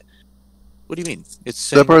 What do you mean? It's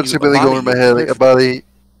saying That part's really going over my head. Like a body.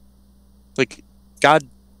 Like God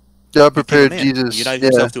prepared became a man, Jesus. united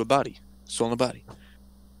himself to a body, soul and a body.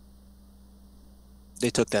 They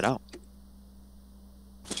took that out.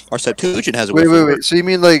 Our Septuagint has a word. Wait. So you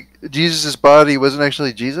mean like Jesus' body wasn't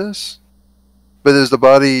actually Jesus, but it was the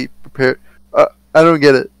body prepared? I don't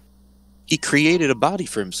get it. He created a body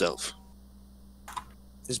for himself.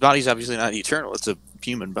 His body's obviously not eternal. It's a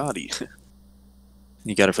human body.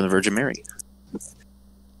 You got it from the Virgin Mary.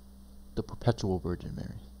 The perpetual Virgin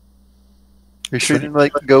Mary. You sure didn't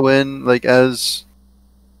like go in like as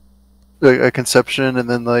like a conception and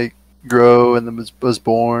then like grow and then was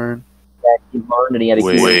born. He learned and he had a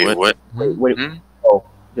Wait, what? Wait. Hmm? Oh,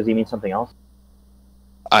 does he mean something else?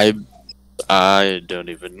 I don't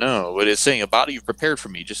even know. But it's saying a body you've prepared for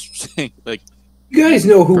me. Just saying, like, you guys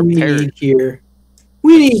know who we prepared. need here.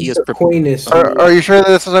 We He need is Aquinas. Are you sure that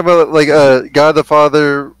this is talking about like God the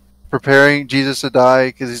Father preparing Jesus to die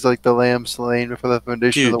because he's like the lamb slain before the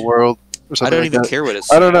foundation of Dude, the world or I something don't like even that? care what it's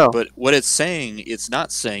I saying. don't know. But what it's saying, it's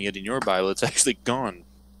not saying it in your Bible. It's actually gone.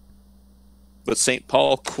 But St.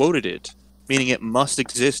 Paul quoted it, meaning it must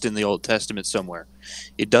exist in the Old Testament somewhere.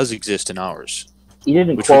 It does exist in ours. He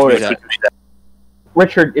didn't Which quote means it. that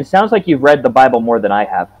Richard, it sounds like you've read the Bible more than I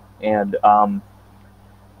have, and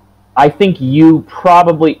I think you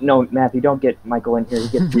probably no, Matthew. Don't get Michael in here.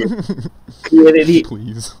 He gets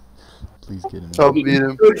weird. Please get him. I'll beat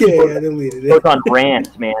him. Okay, I deleted Goes it. on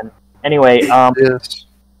rants, man. Anyway, Yes.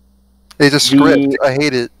 It's a script. I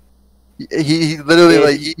hate it. He literally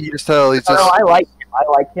like you just tell he's no, just. I like him. I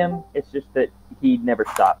like him. It's just that he never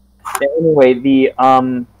stopped. Anyway, the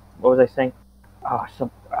what was I saying? Oh,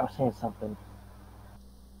 I was saying something.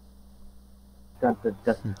 Dun, dun,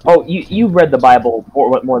 dun. Oh, you read the Bible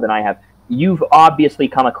more than I have. You've obviously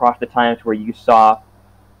come across the times where you saw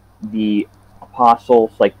the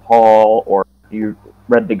apostles like Paul, or you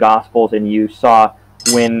read the Gospels and you saw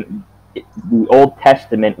when the Old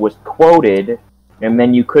Testament was quoted, and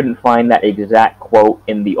then you couldn't find that exact quote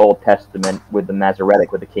in the Old Testament with the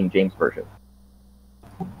Masoretic, with the King James Version.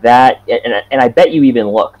 That, and I bet you even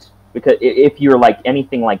looked, because if you're like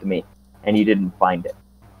anything like me and you didn't find it.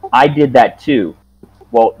 I did that too.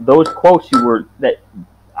 Well, those quotes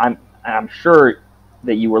I'm sure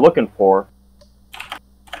that you were looking for,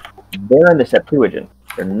 they're in the Septuagint.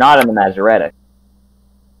 They're not in the Masoretic.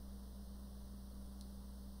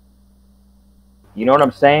 You know what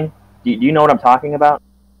I'm saying? Do you know what I'm talking about?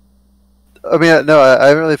 I mean, no, I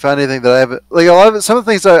haven't really found anything that I haven't like a lot of it, some of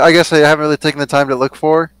the things I guess I haven't really taken the time to look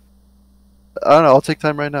for. I don't know. I'll take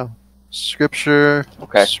time right now. Scripture.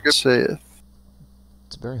 Okay. Saith.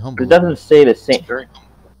 It's very humble. It doesn't say the same.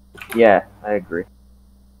 Yeah, I agree.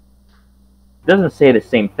 It doesn't say the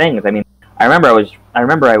same things. I mean, I remember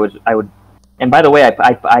I would. And by the way,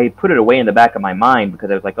 I put it away in the back of my mind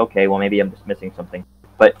because I was like, okay, well maybe I'm just missing something.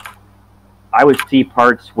 But I would see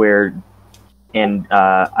parts where, and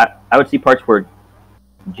I would see parts where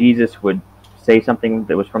Jesus would say something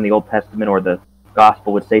that was from the Old Testament, or the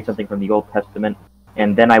Gospel would say something from the Old Testament,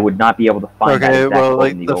 and then I would not be able to find that Okay, exact well, quote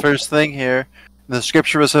like in the the Old first thing here, the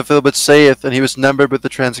scripture was fulfilled which saith, and he was numbered with the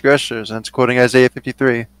transgressors, and it's quoting Isaiah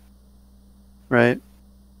 53, right?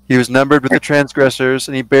 He was numbered with the transgressors,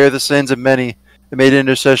 and he bare the sins of many, and made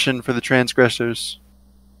intercession for the transgressors.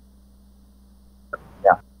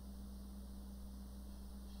 Yeah.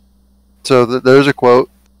 So there's a quote.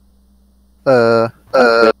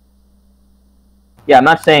 Yeah, I'm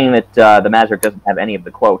not saying that the Masoretic doesn't have any of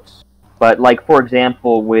the quotes, but like for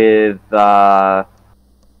example with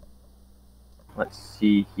let's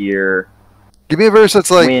see here. Give me a verse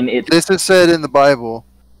that's like, When it- this is said in the Bible.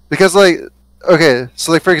 Because, like, okay,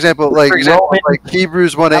 so, like, for example,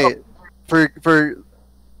 Hebrews 1:8.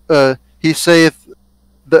 He saith,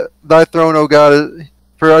 thy throne, O God,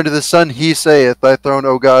 for unto the Son he saith, thy throne,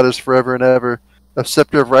 O God, is forever and ever. A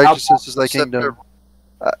scepter of righteousness is thy kingdom.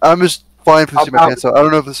 I'm just flying through my pants out. I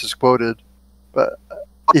don't know if this is quoted, but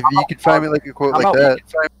if you could find me, like, a quote like that.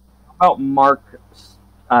 How about Mark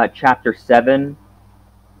chapter 7,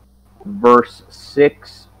 verse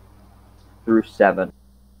 6 through 7.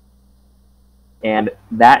 And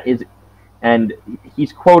that is, and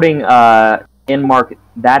he's quoting in Mark,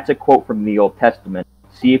 that's a quote from the Old Testament.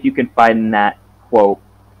 See if you can find that quote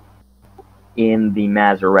in the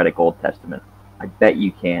Masoretic Old Testament. I bet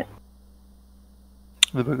you can't.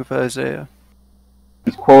 The book of Isaiah.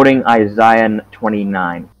 He's quoting Isaiah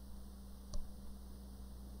 29.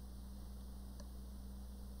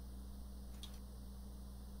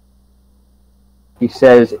 He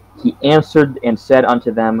says, he answered and said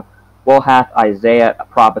unto them, well hath Isaiah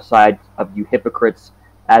prophesied of you hypocrites,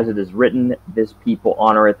 as it is written, this people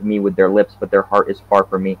honoureth me with their lips, but their heart is far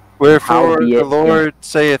from me. Wherefore the Lord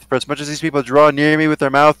saith, for as much as these people draw near me with their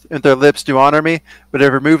mouth and their lips do honour me, but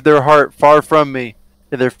have removed their heart far from me,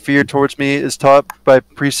 and their fear towards me is taught by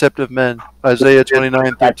precept of men. Isaiah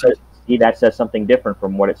 29:13. See, that says something different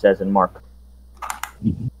from what it says in Mark.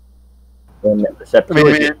 In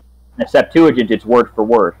the Septuagint, it's word for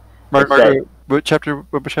word. Mark, what chapter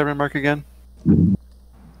in Mark again?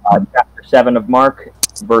 Chapter 7 of Mark,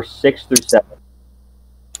 verse 6 through 7.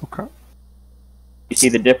 Okay. You see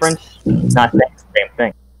the difference? It's not saying the same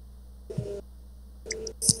thing.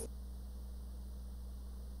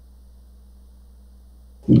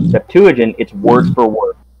 Septuagint, it's word for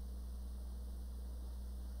word.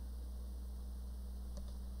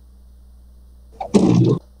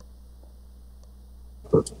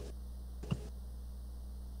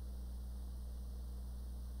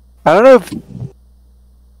 I don't know if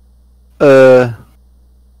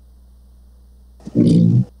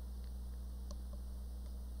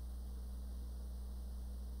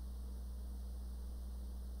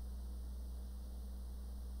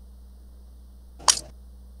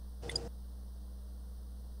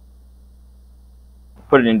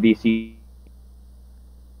Put it in BC.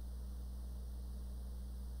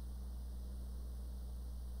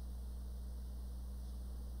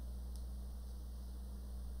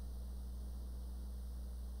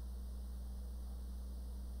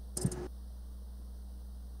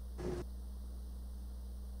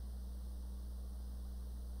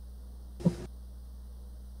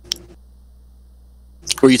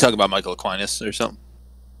 Were you talking about Michael Aquinas or something?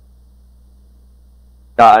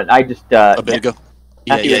 I just A bit ago?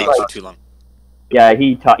 Yeah, he yeah, was for too long. yeah,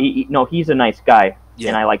 no, he's a nice guy, Yeah.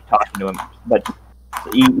 and I like talking to him. But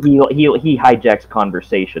he hijacks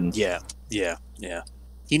conversations. Yeah.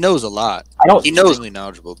 He knows a lot. I don't. He's extremely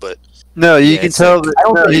knowledgeable, but no, you Yeah, can it's tell like- that I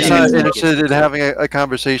don't think he's he not is like interested in having a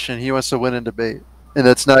conversation. He wants to win in debate, and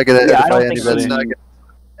that's not going to Yeah, I edify don't think anybody. he-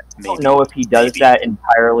 I don't know if he does that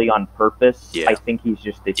entirely on purpose. Yeah. I think he's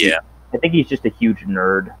just a Yeah. I think he's just a huge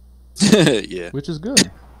nerd. yeah. Which is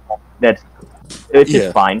good. It's Yeah.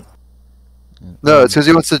 just fine. No, it's because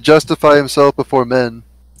he wants to justify himself before men.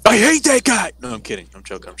 I hate that guy. No, I'm kidding. I'm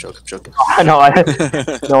joking. No, I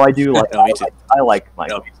do like. No, me too. I like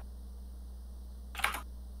Michael. No.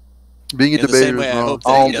 Being a In the debator same way, is I wrong. hope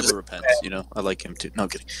that he never repents. You know, I like him too. No, I'm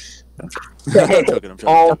kidding. I'm joking.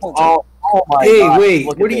 Oh my Hey, God. wait,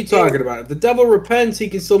 Look what at are you this. talking about? If the devil repents, he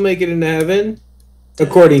can still make it into heaven,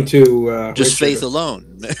 according to Just Richard. faith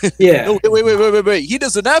alone. Yeah. No, wait. He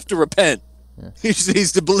doesn't have to repent. Yeah. He just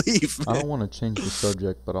needs to believe. I don't want to change the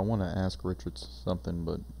subject, but I want to ask Richard something.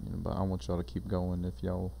 But I want y'all to keep going if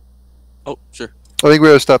y'all. Oh, sure. I think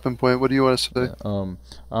we're at a stopping point. What do you want to say? Yeah,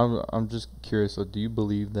 I'm just curious. Do you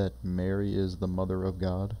believe that Mary is the mother of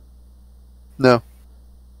God? No.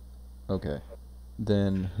 Okay.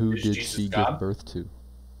 Then who Is did Jesus she God? give birth to?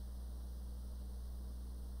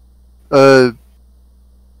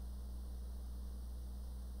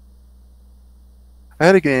 I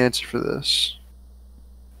had a good answer for this.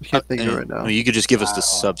 I can't think of it right now. You could just give us the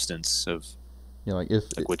substance of Yeah, like if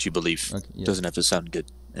what you believe. okay, yeah, Doesn't have to sound good.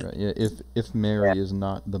 Yeah. right, yeah, if Mary is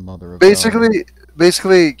not the mother of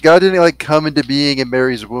Basically, God didn't like come into being in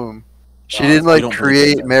Mary's womb. She didn't we like don't believe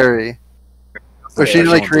create that. Mary, or she Yeah, didn't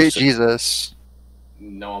no like one create believes it. Jesus.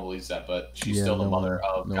 No one believes that, but she's Yeah, still the no mother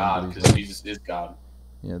one- of no one God believes because that. Jesus is God, God,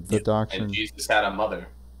 yeah, the Yep. doctrine, and Jesus had a mother.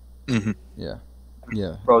 Mm-hmm. yeah,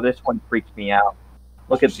 yeah, Bro, this one freaks me out.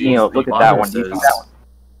 Look at She's look the at that Bible one. Do you see says- that one?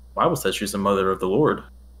 Bible says she's the mother of the Lord.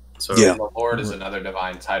 So Yeah. The Lord is another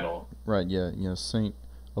divine title. right, yeah, Saint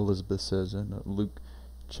Elizabeth says in Luke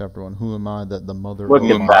chapter 1, "Who am I that the mother Look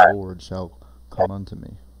of at my that. Lord shall come unto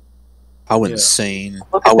me?" How Yeah. insane.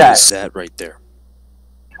 Look at How that. is that right there?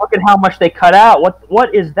 Look at how much they cut out.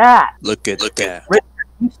 What is that? Look at that.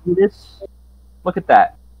 You see this? Look at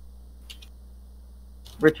that.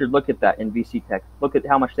 Richard, look at that in VC Tech. Look at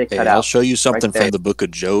how much they Hey, cut I'll out. show you something there. from the book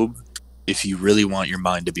of Job if you really want your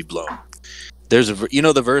mind to be blown. There's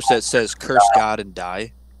the verse that says, "Curse God and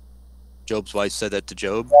die." Job's wife said that to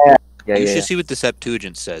Job. Yeah, You yeah. should see what the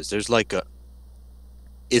Septuagint says. There's like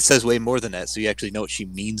it says way more than that, so you actually know what she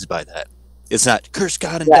means by that. It's not "curse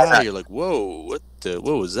God and die." You're like, whoa, what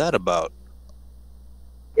was that about?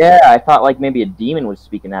 Yeah, I thought like maybe a demon was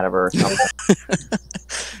speaking out of her or something.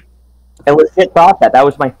 I legit thought that. That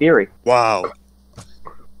was my theory. Wow.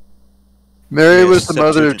 Mary Yeah, was the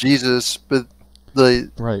mother of Septuagint. Jesus, but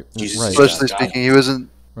the Right, Jesus right, is especially God. speaking, he wasn't.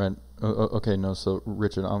 right. Okay, no. So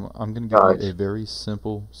Richard, I'm gonna give you a very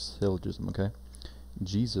simple syllogism. Okay,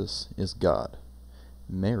 Jesus is God.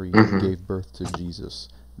 Mary gave birth to Jesus.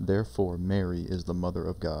 Therefore, Mary is the mother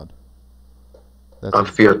of God. That's And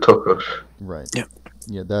Theotokos. right. Yep.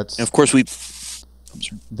 Yeah, that's And of course,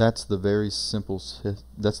 that's the very simple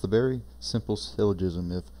syllogism.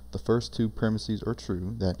 If the first two premises are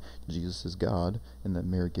true, that Jesus is God and that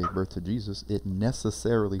Mary gave birth to Jesus, it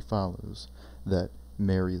necessarily follows that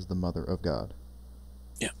Mary is the mother of God.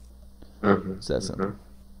 Mm-hmm. It's that simple.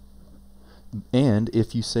 And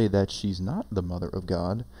if you say that she's not the mother of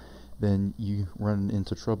God, then you run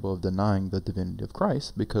into trouble of denying the divinity of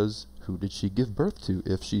Christ, because who did she give birth to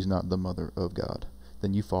if she's not the mother of God?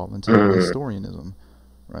 Then you fall into Nestorianism,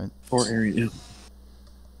 right? or Arian.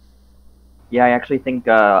 Yeah, I actually think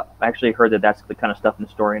I actually heard that that's the kind of stuff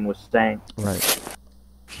Nestorian was saying. Right.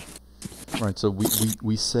 Right, so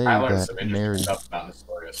we say I learned that some interesting Mary, stuff about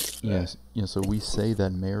Nestorius. today. yes, so we say that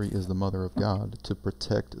Mary is the mother of God to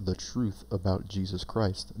protect the truth about Jesus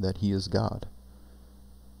Christ, that he is God.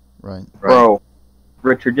 Right. Bro,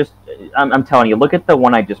 Richard, just I'm telling you, look at the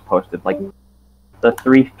one I just posted, like the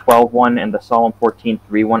 3:12 one and the Psalm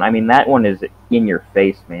 14:3 one. I mean, that one is in your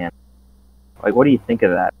face, man. Like, what do you think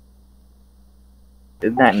of that?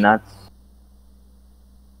 Isn't that nuts?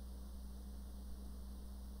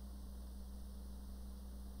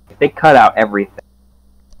 They cut out everything.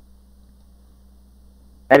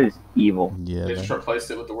 That is evil. Yeah. They just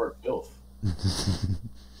replaced it with the word filth.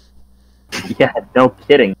 Yeah, no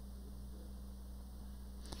kidding.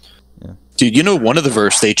 Dude, you know one of the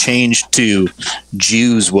verse they changed to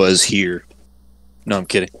Jews was here. No, I'm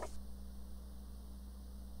kidding.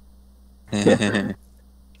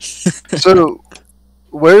 So,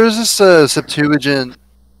 where is this Septuagint?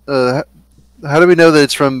 How do we know that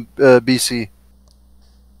it's from BC?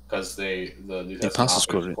 Because the New The apostles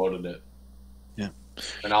Testament quoted quoted it. Yeah.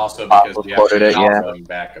 And also because Apostles you quoted have to it, yeah. going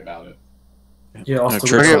back about it. Yeah, also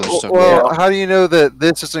Church Okay, fathers talk well, about how do you know that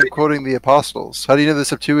this isn't quoting the apostles? How do you know the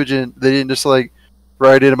Septuagint? They didn't just like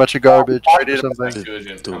write in a bunch of garbage or something.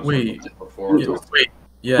 Septuagint comes Wait. from before. yeah,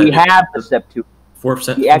 yeah, We have the Septuagint.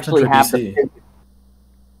 4%. We actually have BC.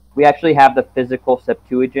 we actually have the physical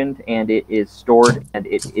Septuagint, and it is stored, and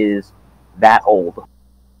it is that old.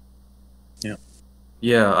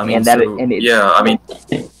 Yeah, I mean, And that so, and it's- yeah, I mean,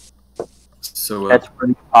 so That's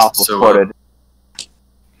pretty awful So, quoted.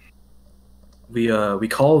 we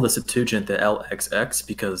call the Septuagint the LXX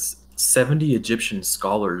because 70 Egyptian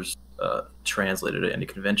scholars translated it into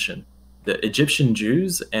convention. The Egyptian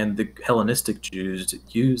Jews and the Hellenistic Jews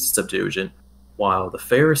used Septuagint, while the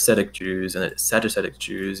Pharisaic Jews and the Sadduceic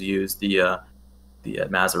Jews used the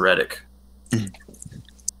Masoretic.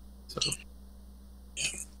 So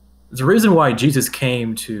there's a reason why Jesus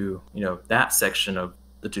came to that section of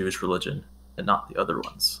the Jewish religion and not the other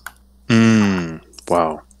ones.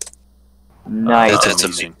 Wow. Nice. That's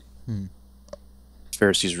amazing. Hmm.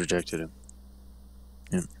 Pharisees rejected him.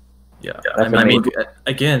 Yeah, That's I mean, amazing.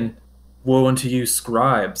 again, woe unto you,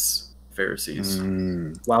 scribes, Pharisees.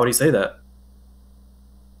 Why would he say that?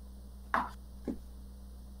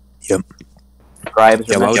 Scribes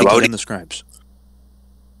Yeah, are why would he mentioned. put in the scribes?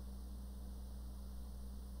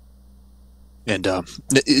 And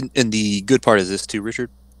and the good part is this too, Richard.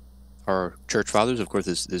 Our church fathers, of course,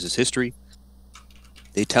 this is history.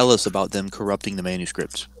 They tell us about them corrupting the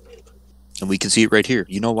manuscripts, and we can see it right here.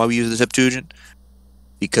 You know why we use the Septuagint?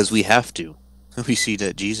 Because we have to. We see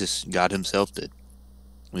that Jesus, God Himself, did.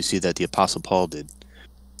 We see that the Apostle Paul did.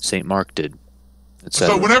 Saint Mark did.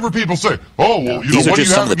 So whenever people say, "Oh, well, you These know, are what do just you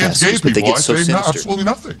some have of the against gay passages, but they people?" get I so say, "No, sinister. absolutely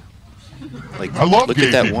nothing. Like, I love look gay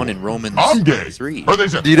at that people. one in Romans I'm gay." 3. Or they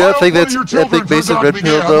say, Do you not "Well, think one that's of your children Mason turns out to be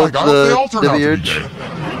gay." Redfield I'm like, of "I hope they all the turn out to be demiurge?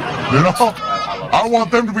 gay." You know, I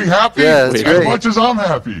want them to be happy Yeah, it's as great. much as I'm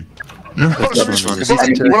happy. You know what I mean? funny. But I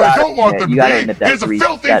mean, what I don't want them you to gotta be admit that is a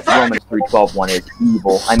filthy that faggot. Romans 3:12 one is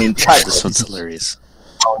evil. I mean, God, This one's hilarious.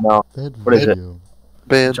 oh no. That What is it? video.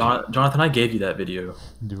 Man, Jonathan, I gave you that video.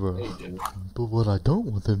 But what I don't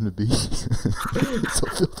want them to be is a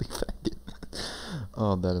filthy faggot.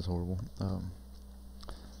 Oh, that is horrible.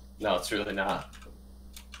 No, it's really not.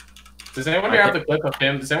 Does anyone here have the clip of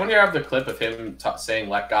him? Does anyone here have the clip of him saying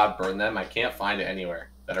 "Let God burn them"? I can't find it anywhere.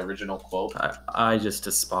 That original quote. I just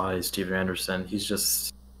despise Steven Anderson. He's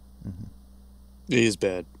just. It is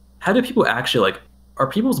bad. How do people actually like? Are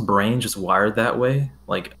people's brains just wired that way?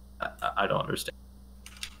 Like, I don't understand.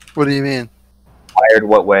 what do you mean? Wired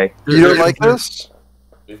what way? You don't like this?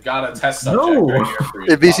 We've got a test subject No. right here for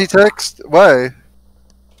you. In VC text? Why?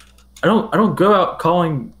 I don't go out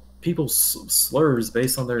calling people slurs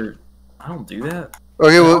based on their. I don't do that.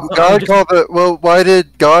 Okay, well, No, God just- called the. Well, why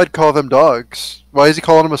did God call them dogs? Why is He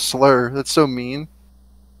calling them a slur? That's so mean.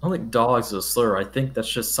 I don't think dogs is a slur. I think that's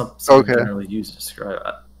just something Okay. generally used to describe.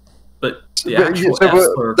 But the But, actual so, F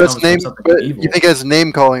but slur that's comes name. from something But evil. you think that's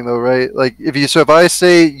name calling though, right? Like if I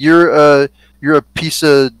say you're a piece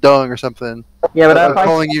of dung or something, Yeah, but I'm if I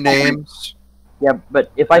calling you names, yeah,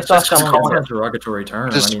 but if I It's saw just someone, calling it a derogatory term.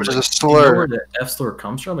 Just- I mean, which is a like, slur. You know where the F slur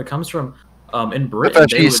comes from? It comes from in the Britain.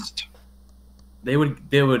 fascist. They would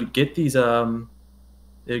get these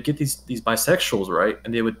they would get these bisexuals, right,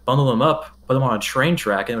 and they would bundle them up, put them on a train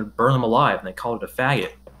track, and would burn them alive, and they called it a faggot.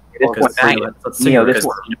 this Because one, that's Neo, cigarette this is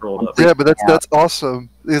one- rolled up. Yeah, but Yeah. that's awesome.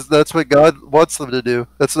 That's what God wants them to do.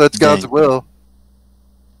 That's God's Dang. will.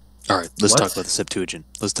 All right, let's What? talk about the Septuagint.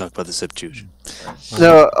 Let's talk about the Septuagint.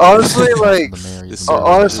 No, honestly, like, The Marys this- and the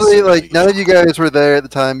honestly, is like, really none of you guys were there at the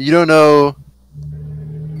time. You don't know.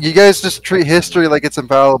 You guys just treat history like it's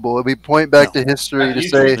infallible, and we point back to history to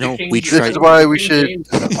say No, we this tried- is why we King should James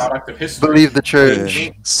is a product of history. believe the Yeah,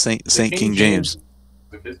 church. Saint The King James.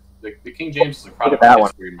 The King James is a product that of one.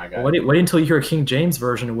 history, my guy. Wait until you hear a King James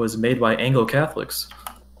version was made by Anglo Catholics.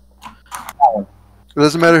 It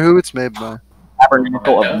doesn't matter who it's made by.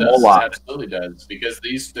 tabernacle of It does, Moloch. it absolutely does, because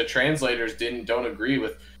the translators don't agree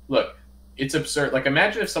with. Look, it's absurd. Like,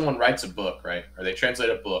 imagine if someone writes a book, right, or they translate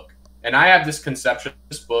a book, and I have this conception.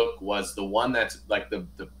 This book was the one that's like the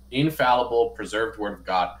infallible, preserved word of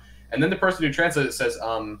God, and then the person who translates it says,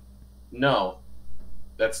 no,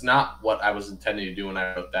 that's not what I was intending to do when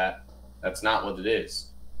I wrote that. That's not what it is.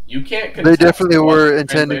 You can't. They contest definitely what were the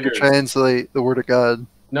intending to translators- translate the word of God.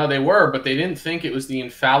 No, they were, but they didn't think it was the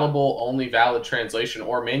infallible, only valid translation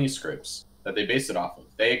or manuscripts that they based it off of.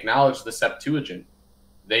 They acknowledged the Septuagint.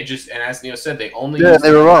 They just, and as Neo said, they only Yeah, used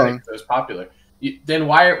they were it wrong. because it was popular. Then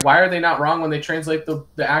why are they not wrong when they translate the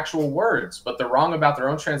actual words, but they're wrong about their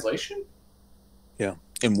own translation?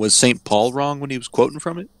 And was Saint Paul wrong when he was quoting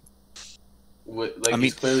from it? Like I mean-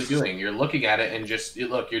 he's clearly doing. You're looking at it and just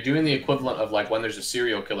look. You're doing the equivalent of like when there's a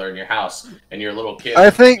serial killer in your house and you're a little kid.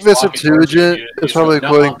 I think the He's walking towards you, Septuagint you is just probably go,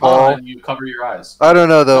 quoting "No, Paul. and you cover your eyes. I don't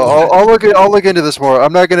know though. I'll look into this more.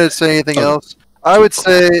 I'm not gonna say anything Okay. else. I would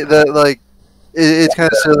say that like it's kind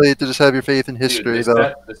of silly to just have your faith in history Dude,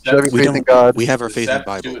 though. the Should have your We faith don't. in God. We have our the faith in the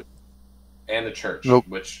Septuagint Bible. and the church, Nope.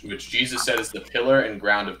 which Jesus said is the pillar and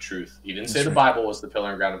ground of truth. He didn't say That's the right. Bible was the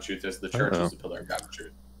pillar and ground of truth. It's the church Uh-oh. was the pillar and ground of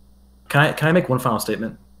truth. Can I make one final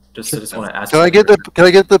statement? I just want to ask. Can I get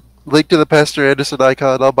the link to the Pastor Anderson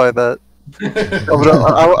icon? I'll buy that.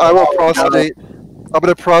 I will prostrate. I'm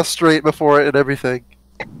gonna prostrate before it and everything.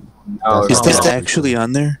 No, Is That's that not- actually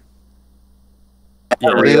on there?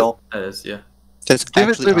 Yeah, real. that is, yeah. That's Give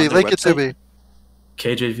it actually to on me. their Link it to website? me.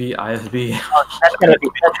 KJV, IFB. That's gonna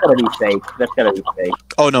be fake. That's gonna be fake.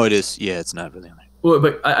 Oh no, it is. Yeah, it's not really on there. Well,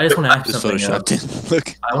 but I just want to ask you Just something. photoshopped in.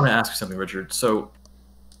 Look. I want to ask you something, Richard. So,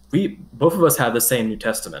 both of us have the same New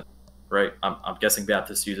Testament, right? I'm guessing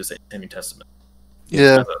Baptists use the same New Testament.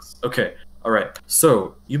 Yeah. As us. Okay. All right.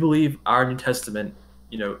 So you believe our New Testament,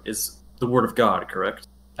 is the Word of God, correct?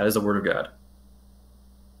 That is the Word of God.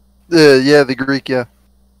 Yeah, the Greek. Yeah.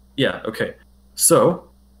 Yeah. Okay. So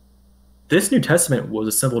this New Testament was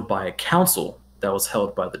assembled by a council that was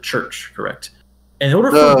held by the church, correct? In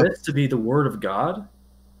order for No. this to be the Word of God,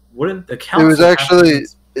 wouldn't the It council was have to actually be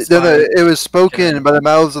no, no, inspired? it was spoken by the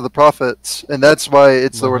mouths of the prophets, and that's why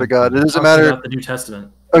it's the word of God. It doesn't Talking matter. about the New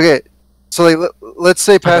Testament. Okay, so like let's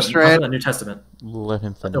say Talking Pastor about Ant. the New Testament. Let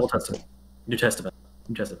him Not the finish. Old Testament. New Testament.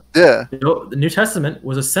 New Testament. Yeah, The New Testament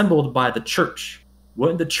was assembled by the church.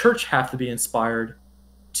 Wouldn't the church have to be inspired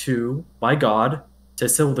by God to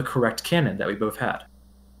assemble the correct canon that we both had?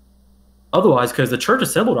 Otherwise, because the church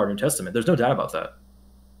assembled our New Testament, there's no doubt about that.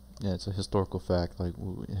 Yeah, it's a historical fact. Like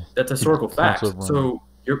That's a historical fact. Council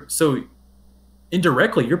of So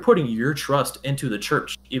indirectly, you're putting your trust into the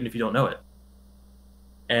church, even if you don't know it.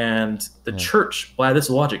 And the Yeah. church, by this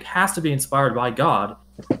logic, has to be inspired by God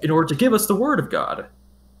in order to give us the word of God.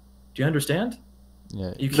 Do you understand?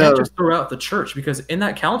 Yeah, You can't No. just throw out the church, because in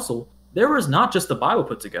that council, there was not just the Bible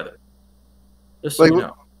put together. Just so Like, you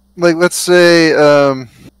know. like let's say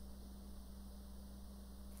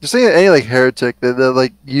just say any like heretic that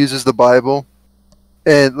like uses the Bible,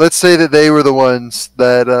 and let's say that they were the ones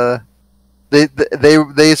that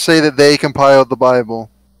they say that they compiled the Bible.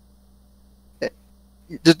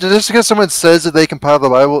 Just because someone says that they compiled the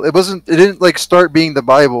Bible, it didn't like start being the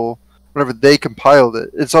Bible whenever they compiled it.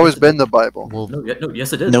 It's always been the Bible. well,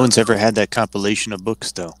 Yes, it is. No one's ever had that compilation of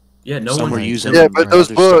books, though. Yeah, no Some one. were Right. using Yeah, them but for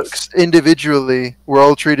those other stuff. books individually were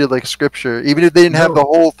all treated like scripture, even if they didn't have No. the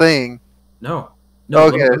whole thing. No. No.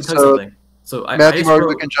 Okay, let me tell you so something. So I Matthew, just Mark, wrote-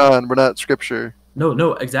 Luke, and John were not scripture.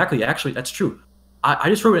 No, exactly. Actually, that's true. I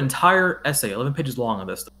just wrote an entire essay, 11 pages long on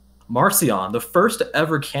this. Marcion, the first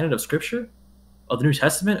ever canon of scripture of the New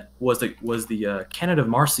Testament, was the canon of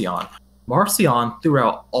Marcion. Marcion,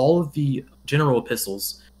 throughout all of the general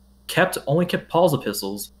epistles, only kept Paul's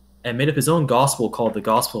epistles and made up his own gospel called the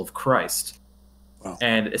Gospel of Christ. Wow.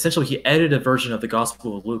 And essentially, he edited a version of the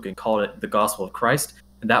Gospel of Luke and called it the Gospel of Christ,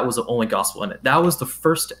 and that was the only gospel in it. That was the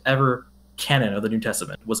first ever canon of the New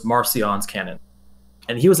Testament, was Marcion's canon.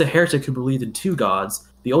 And he was a heretic who believed in two gods,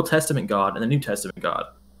 the Old Testament God and the New Testament God.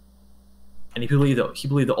 And he believed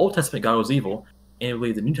the Old Testament God was evil, and he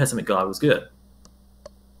believed the New Testament God was good.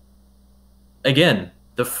 Again,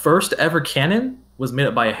 the first ever canon was made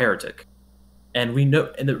up by a heretic. And we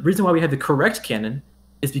know, and the reason why we have the correct canon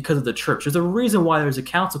is because of the church. There's a reason why there's a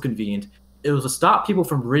council convened. It was to stop people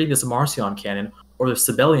from reading this Marcion canon or the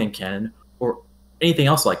Sabellian canon or anything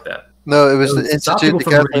else like that. No, it was It to was to stop institute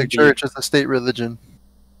people the from Catholic reading Church as the state religion.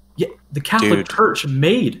 Yeah, the Catholic Dude. Church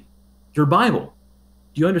made your Bible.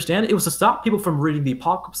 Do you understand? It was to stop people from reading the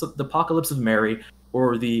Apocalypse of Mary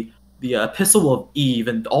or the Epistle of Eve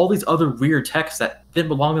and all these other weird texts that didn't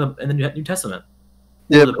belong in the New Testament.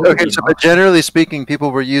 Yeah. the Book of Okay. So, Enoch. but generally speaking,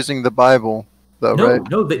 people were using the Bible, though, No, right?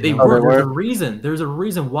 no, they No, weren't. they There's a weren't? reason. There's a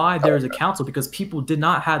reason why there's a council, because people did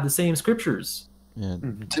not have the same scriptures. yeah,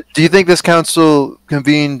 Do you think this council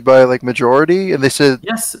convened by like majority, and they said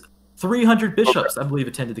Yes, 300 bishops, I believe,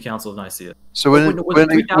 attended the Council of Nicaea. so? Was it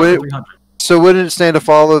 3,300? So wouldn't it stand to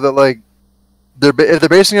follow that like if they're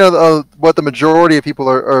basing it on what the majority of people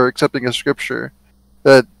are accepting as scripture,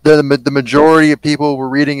 that the majority of people were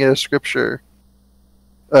reading it as scripture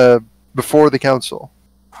before the council.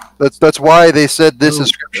 That's why they said this is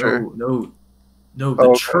scripture. No. The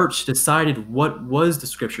Okay. church decided what was the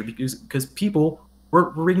scripture because people were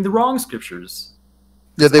reading the wrong scriptures.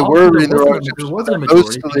 Yeah, they All- were there reading the wasn't wrong a- there scriptures. wasn't a But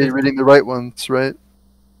majority mostly because- reading the right ones, right?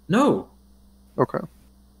 No, Okay.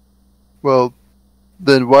 Well,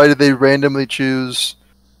 then why did they randomly choose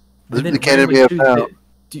They didn't the canon we randomly have choose- now?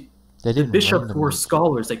 they The didn't. bishops randomly were choose.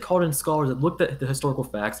 scholars. They called in scholars that looked at the historical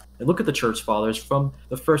facts. They looked at the church fathers from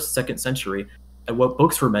the 1st, 2nd century and what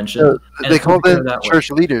books were mentioned. No, and they it put called together in that way. church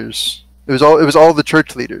leaders. It was all the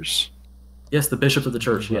church leaders. Yes, the bishops of the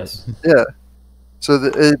church. Yes. Yeah. So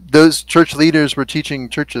those church leaders were teaching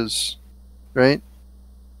churches, right?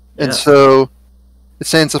 And Yes. so it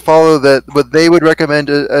stands to follow that what they would recommend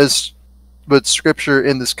as what scripture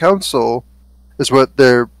in this council is what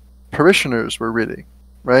their parishioners were reading,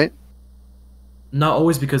 right? Not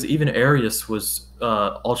always, because even Arius was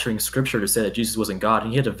altering scripture to say that Jesus wasn't God,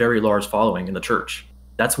 and he had a very large following in the church.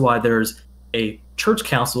 That's why there's a church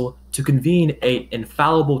council to convene a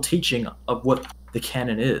infallible teaching of what the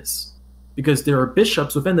canon is, because there are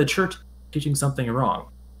bishops within the church teaching something wrong.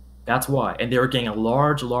 That's why, and they were getting a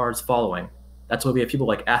large following. That's why we have people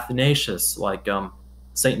like Athanasius, like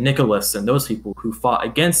Saint Nicholas, and those people who fought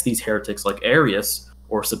against these heretics like Arius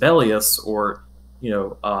or Sabellius or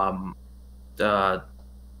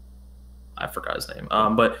I forgot his name.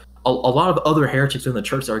 But a lot of other heretics in the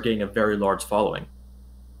church are getting a very large following.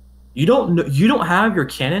 You don't have your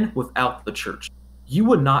canon without the church. You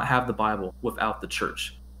would not have the Bible without the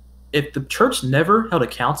church. If the church never held a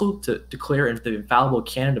council to declare the infallible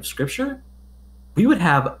canon of Scripture, we would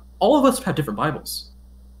have all of us have different Bibles.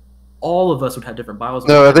 all of us would have different Bibles.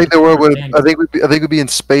 No, I think the world would. Understanding. I think we'd be in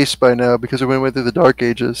space by now because we went through the Dark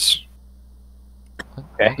Ages.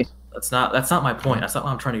 Okay. That's not my point. That's not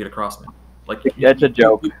what I'm trying to get across, man. Like That's a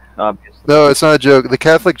joke, obviously. No, it's not a joke. The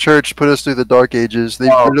Catholic Church put us through the Dark Ages. They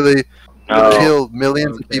Oh. literally No. killed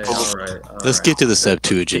millions of Okay, people. all right, all Let's right. get to the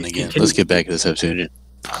Septuagint Can- again. can- Let's get back to the Septuagint.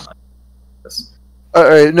 All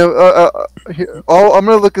right, no. Here, I'm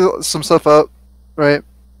gonna look some stuff up. Right.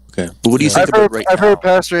 Okay. But what do you Yeah. think about right I've now? heard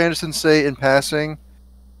Pastor Anderson say in passing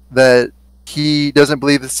that he doesn't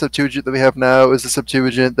believe the Septuagint that we have now is the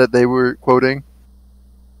Septuagint that they were quoting.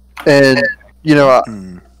 And you know,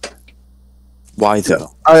 Hmm. Why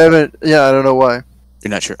though? I haven't. Yeah, I don't know why. You're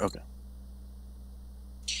not sure. Okay.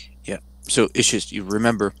 Yeah. So it's just you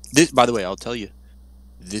remember this. By the way, I'll tell you,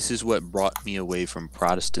 this is what brought me away from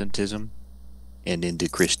Protestantism and into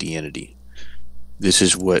Christianity. This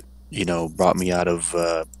is what brought me out of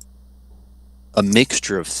a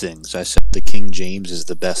mixture of things. I said the King James is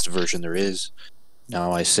the best version there is.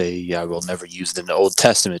 Now I say I will never use the Old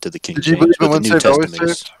Testament to the King Did you James, believe in but the once New saved, always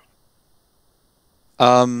Testament is. saved?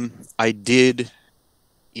 I did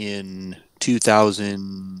in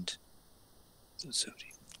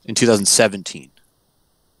 2017,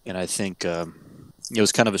 and I think it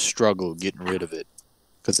was kind of a struggle getting rid of it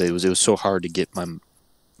because it was so hard to get my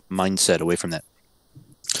mindset away from that.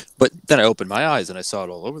 But then I opened my eyes and I saw it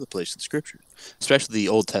all over the place in Scripture, especially the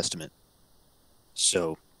Old Testament.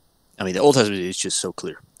 So, I mean, the Old Testament is just so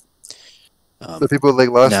clear. The people like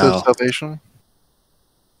lost their now- salvation.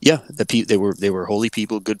 Yeah, they were holy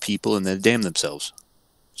people, good people, and they damned themselves.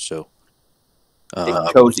 So, They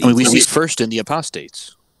chose we see easily. it first in the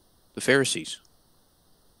apostates, the Pharisees.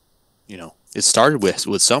 It started with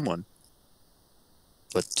someone,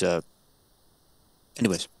 but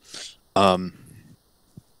anyways,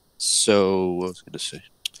 so what was I going to say?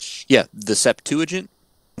 Yeah, the Septuagint.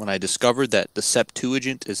 When I discovered that the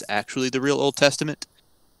Septuagint is actually the real Old Testament,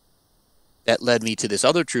 that led me to this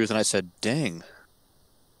other truth, and I said, "Dang,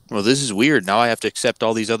 well, this is weird. Now I have to accept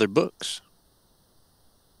all these other books."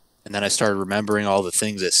 And then I started remembering all the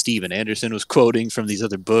things that Steven Anderson was quoting from these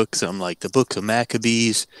other books. I'm like, the Book of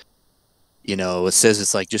Maccabees, it says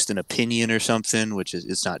it's like just an opinion or something, which is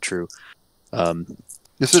it's not true. Yes,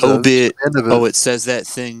 it does. Tobit, End of it. it says that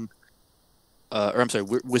thing. Or I'm sorry,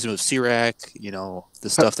 Wisdom of Sirach. The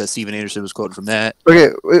stuff that Steven Anderson was quoting from that. Okay,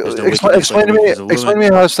 There's no explain, wickedness like explain to the me. wickedness of Explain to me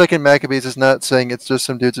how Second Maccabees is not saying it's just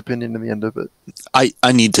some dude's opinion in the end of it.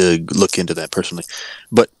 I need to look into that personally,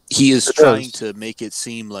 but he is It trying does. to make it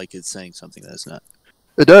seem like it's saying something that it's not.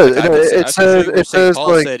 It does. Like, I could say- I It could says. say where It St. says Paul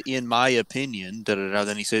like. said, "In my opinion,"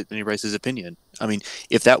 then he writes his opinion. I mean,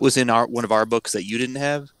 if that was in one of our books that you didn't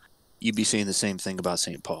have, you'd be saying the same thing about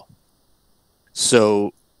St. Paul.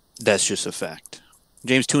 So that's just a fact.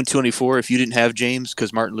 James 2:24. If you didn't have James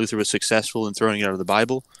because Martin Luther was successful in throwing it out of the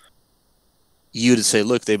Bible, you'd say,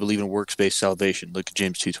 "Look, they believe in works-based salvation." Look at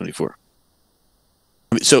James 2:24.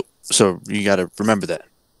 I mean, so you got to remember that,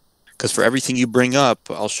 because for everything you bring up,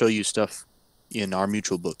 I'll show you stuff in our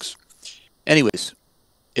mutual books. Anyways,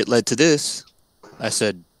 it led to this. I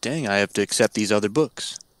said, "Dang, I have to accept these other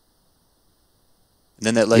books." And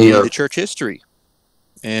then that led me Yeah. to church history,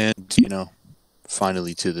 and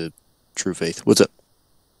finally to the true faith. What's up?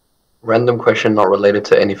 Random question, not related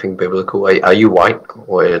to anything biblical. Are you white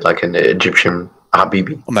or like an Egyptian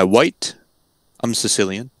Habibi? Am I white? I'm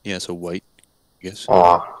Sicilian. Yeah, so white, I guess.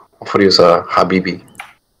 Oh, I thought he was a Habibi.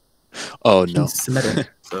 Oh no. He's Semitic,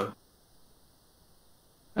 so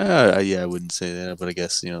Yeah, I wouldn't say that, but I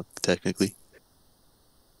guess technically.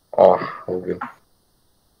 Oh, all good.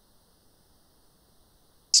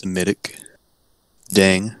 Semitic.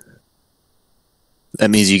 Dang. That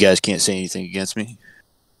means you guys can't say anything against me,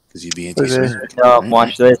 because you'd be anti-Semitic.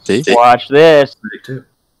 Watch this. See? Watch this. Semitic too.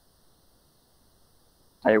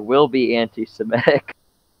 I will be anti-Semitic.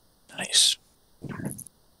 Nice.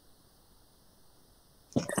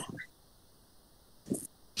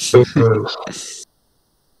 So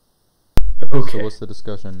Okay, what's the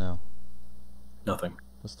discussion now? nothing.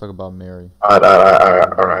 Let's talk about Mary. All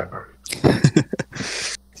right.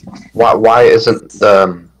 Why isn't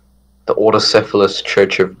the Autocephalous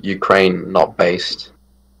Church of Ukraine not based,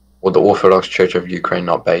 or the Orthodox Church of Ukraine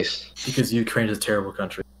not based? Because Ukraine is a terrible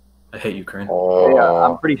country. I hate Ukraine. Oh, Yeah,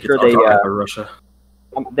 I'm pretty It's sure they occupied by Russia.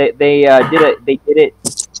 they did it.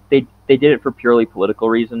 They did it for purely political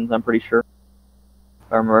reasons. I'm pretty sure.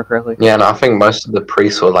 If I remember correctly. yeah, and I think most of the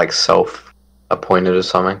priests were like self-appointed or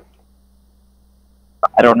something.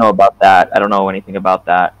 I don't know about that. I don't know anything about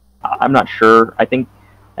that. I'm not sure. I think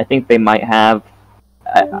they might have.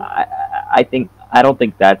 I don't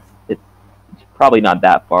think it's probably not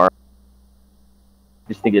that far. I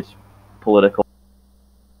just think it's political.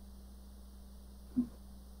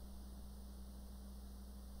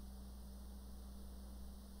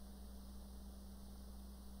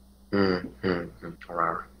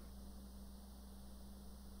 Right.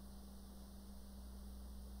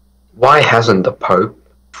 Why hasn't the Pope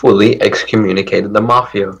fully excommunicated the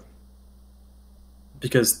Mafia?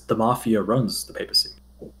 Because the Mafia runs the papacy.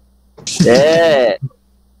 Yeah.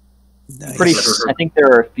 Nice. Pretty. I think there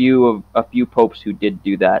are a few popes who did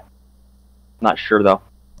do that. Not sure though.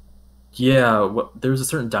 Yeah, there was a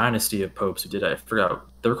certain dynasty of popes who did it. I forgot.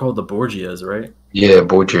 They were called the Borgias, right? Yeah,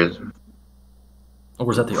 Borgias. Or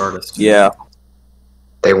was that the artist? Yeah.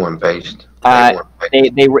 They weren't based.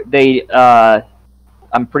 They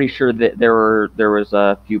I'm pretty sure that there was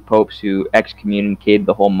a few popes who excommunicated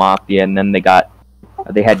the whole mafia, and then they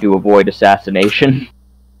had to avoid assassination.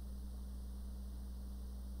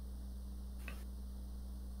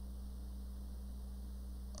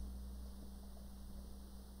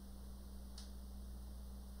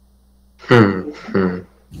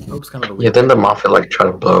 Pope's kind of a Yeah, then the Mafia like try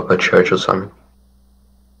to blow up a church or something.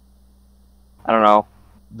 I don't know.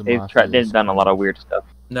 The They've Mafia is- done a lot of weird stuff.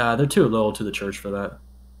 Nah, they're too loyal to the church for that.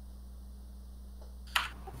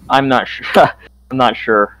 I'm not sure. I'm not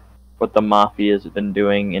sure what the mafia has been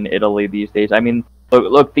doing in Italy these days. I mean,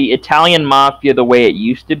 look, the Italian mafia, the way it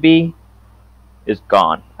used to be, is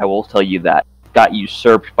gone. I will tell you that. It got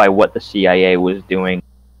usurped by what the CIA was doing.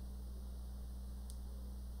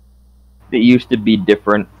 It used to be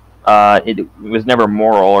different. It was never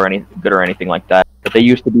moral or good or anything like that. But they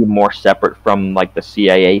used to be more separate from like the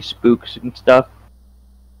CIA spooks and stuff.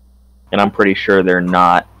 And I'm pretty sure they're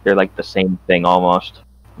not. They're like the same thing almost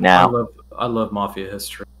now. I love mafia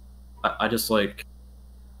history. I just like.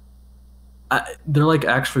 They're like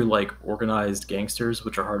actually like organized gangsters,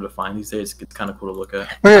 which are hard to find these days. It's kind of cool to look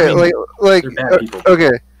at. Okay, I mean, like they're bad people.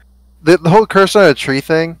 okay, the whole curse on a tree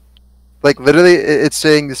thing, like literally, it's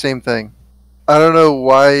saying the same thing. I don't know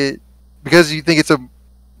why, because you think it's a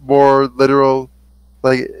more literal,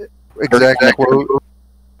 like exact quote.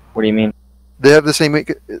 What do you mean? They have the same.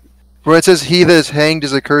 Where it says "He that is hanged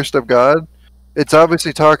is accursed of God," it's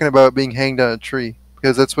obviously talking about being hanged on a tree,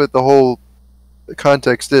 because that's what the whole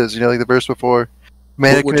context is. You know, like the verse before,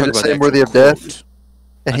 man who We're committed a talking sin about worthy the of death, quote.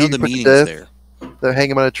 and I he know the put to meaning's death, there. they hang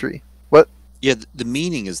him on a tree. What? Yeah, the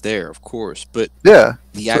meaning is there, of course, but Yeah,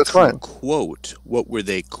 the so it's actual fine. quote, what were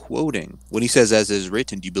they quoting? When he says "as is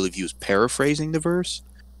written," do you believe he was paraphrasing the verse,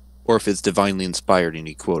 or if it's divinely inspired and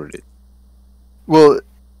he quoted it? Well,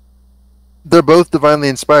 they're both divinely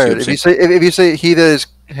inspired. See If you say "He that is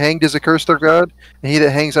hanged is accursed of God," and "He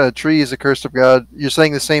that hangs on a tree is accursed of God," you're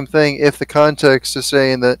saying the same thing. If the context is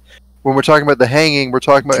saying that when we're talking about the hanging, we're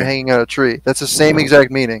talking about hanging on a tree. That's the same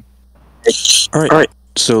exact meaning. All right.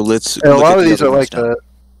 So let's. And a look lot at of the these other are ones like now. that.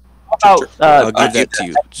 How about, I'll give that to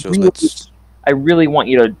you. So let's. I really want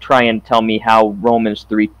you to try and tell me how Romans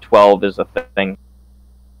 3:12 is a thing.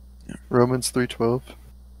 Romans 3:12.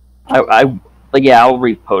 Yeah, I'll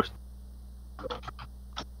repost.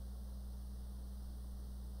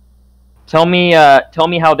 Tell me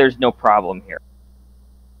how there's no problem here.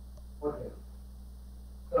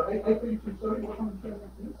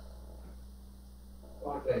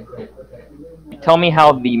 Tell me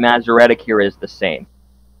how the Masoretic here is the same.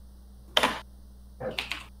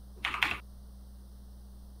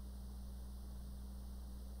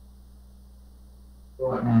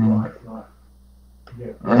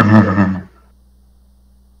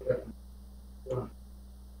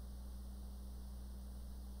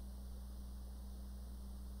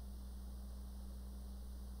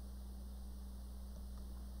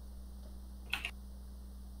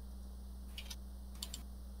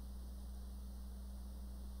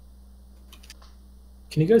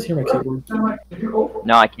 Can you guys hear my keyboard?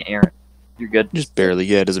 No, I can't hear it. You're good. Just barely.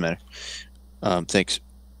 Yeah, it doesn't matter. Thanks.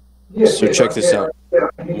 So check this out.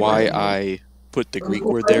 Why I put the Greek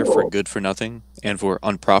word there for good for nothing and for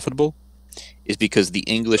unprofitable is because the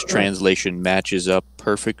English translation matches up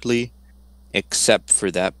perfectly except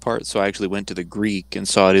for that part. So I actually went to the Greek and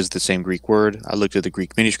saw it is the same Greek word. I looked at the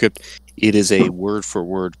Greek manuscript. It is a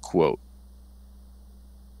word-for-word quote.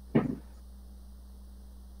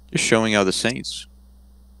 Just showing how the saints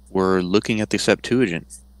were looking at the Septuagint.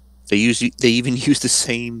 They even use the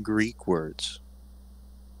same Greek words.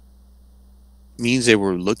 Means they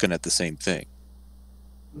were looking at the same thing.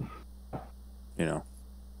 You know.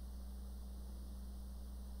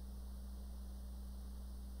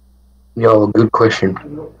 Yo, good question.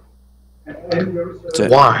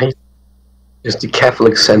 Why is the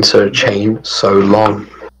Catholic censor chain so long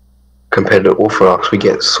compared to Orthodox? We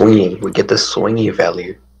get swingy. We get the swingy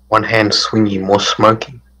value. One hand swingy, more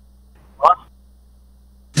smoky.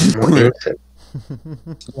 What is it?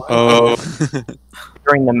 Oh,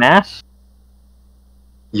 During the mass?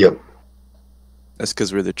 Yep. that's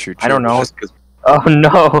because we're the true church. I don't know. Oh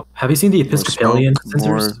no! Have you seen the Episcopalian smoke,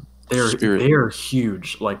 more censors? spirit. They're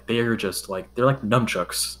huge. Like they're just like they're like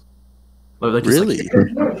nunchucks. Like, Really? Just, like,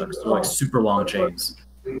 nunchucks. They're like super long chains.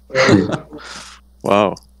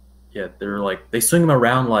 Wow. Yeah, they're like they swing them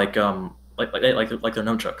around like they're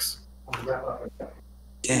nunchucks.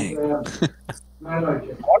 Dang. I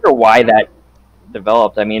wonder why that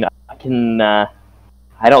developed. I mean, I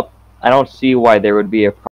don't see why there would be a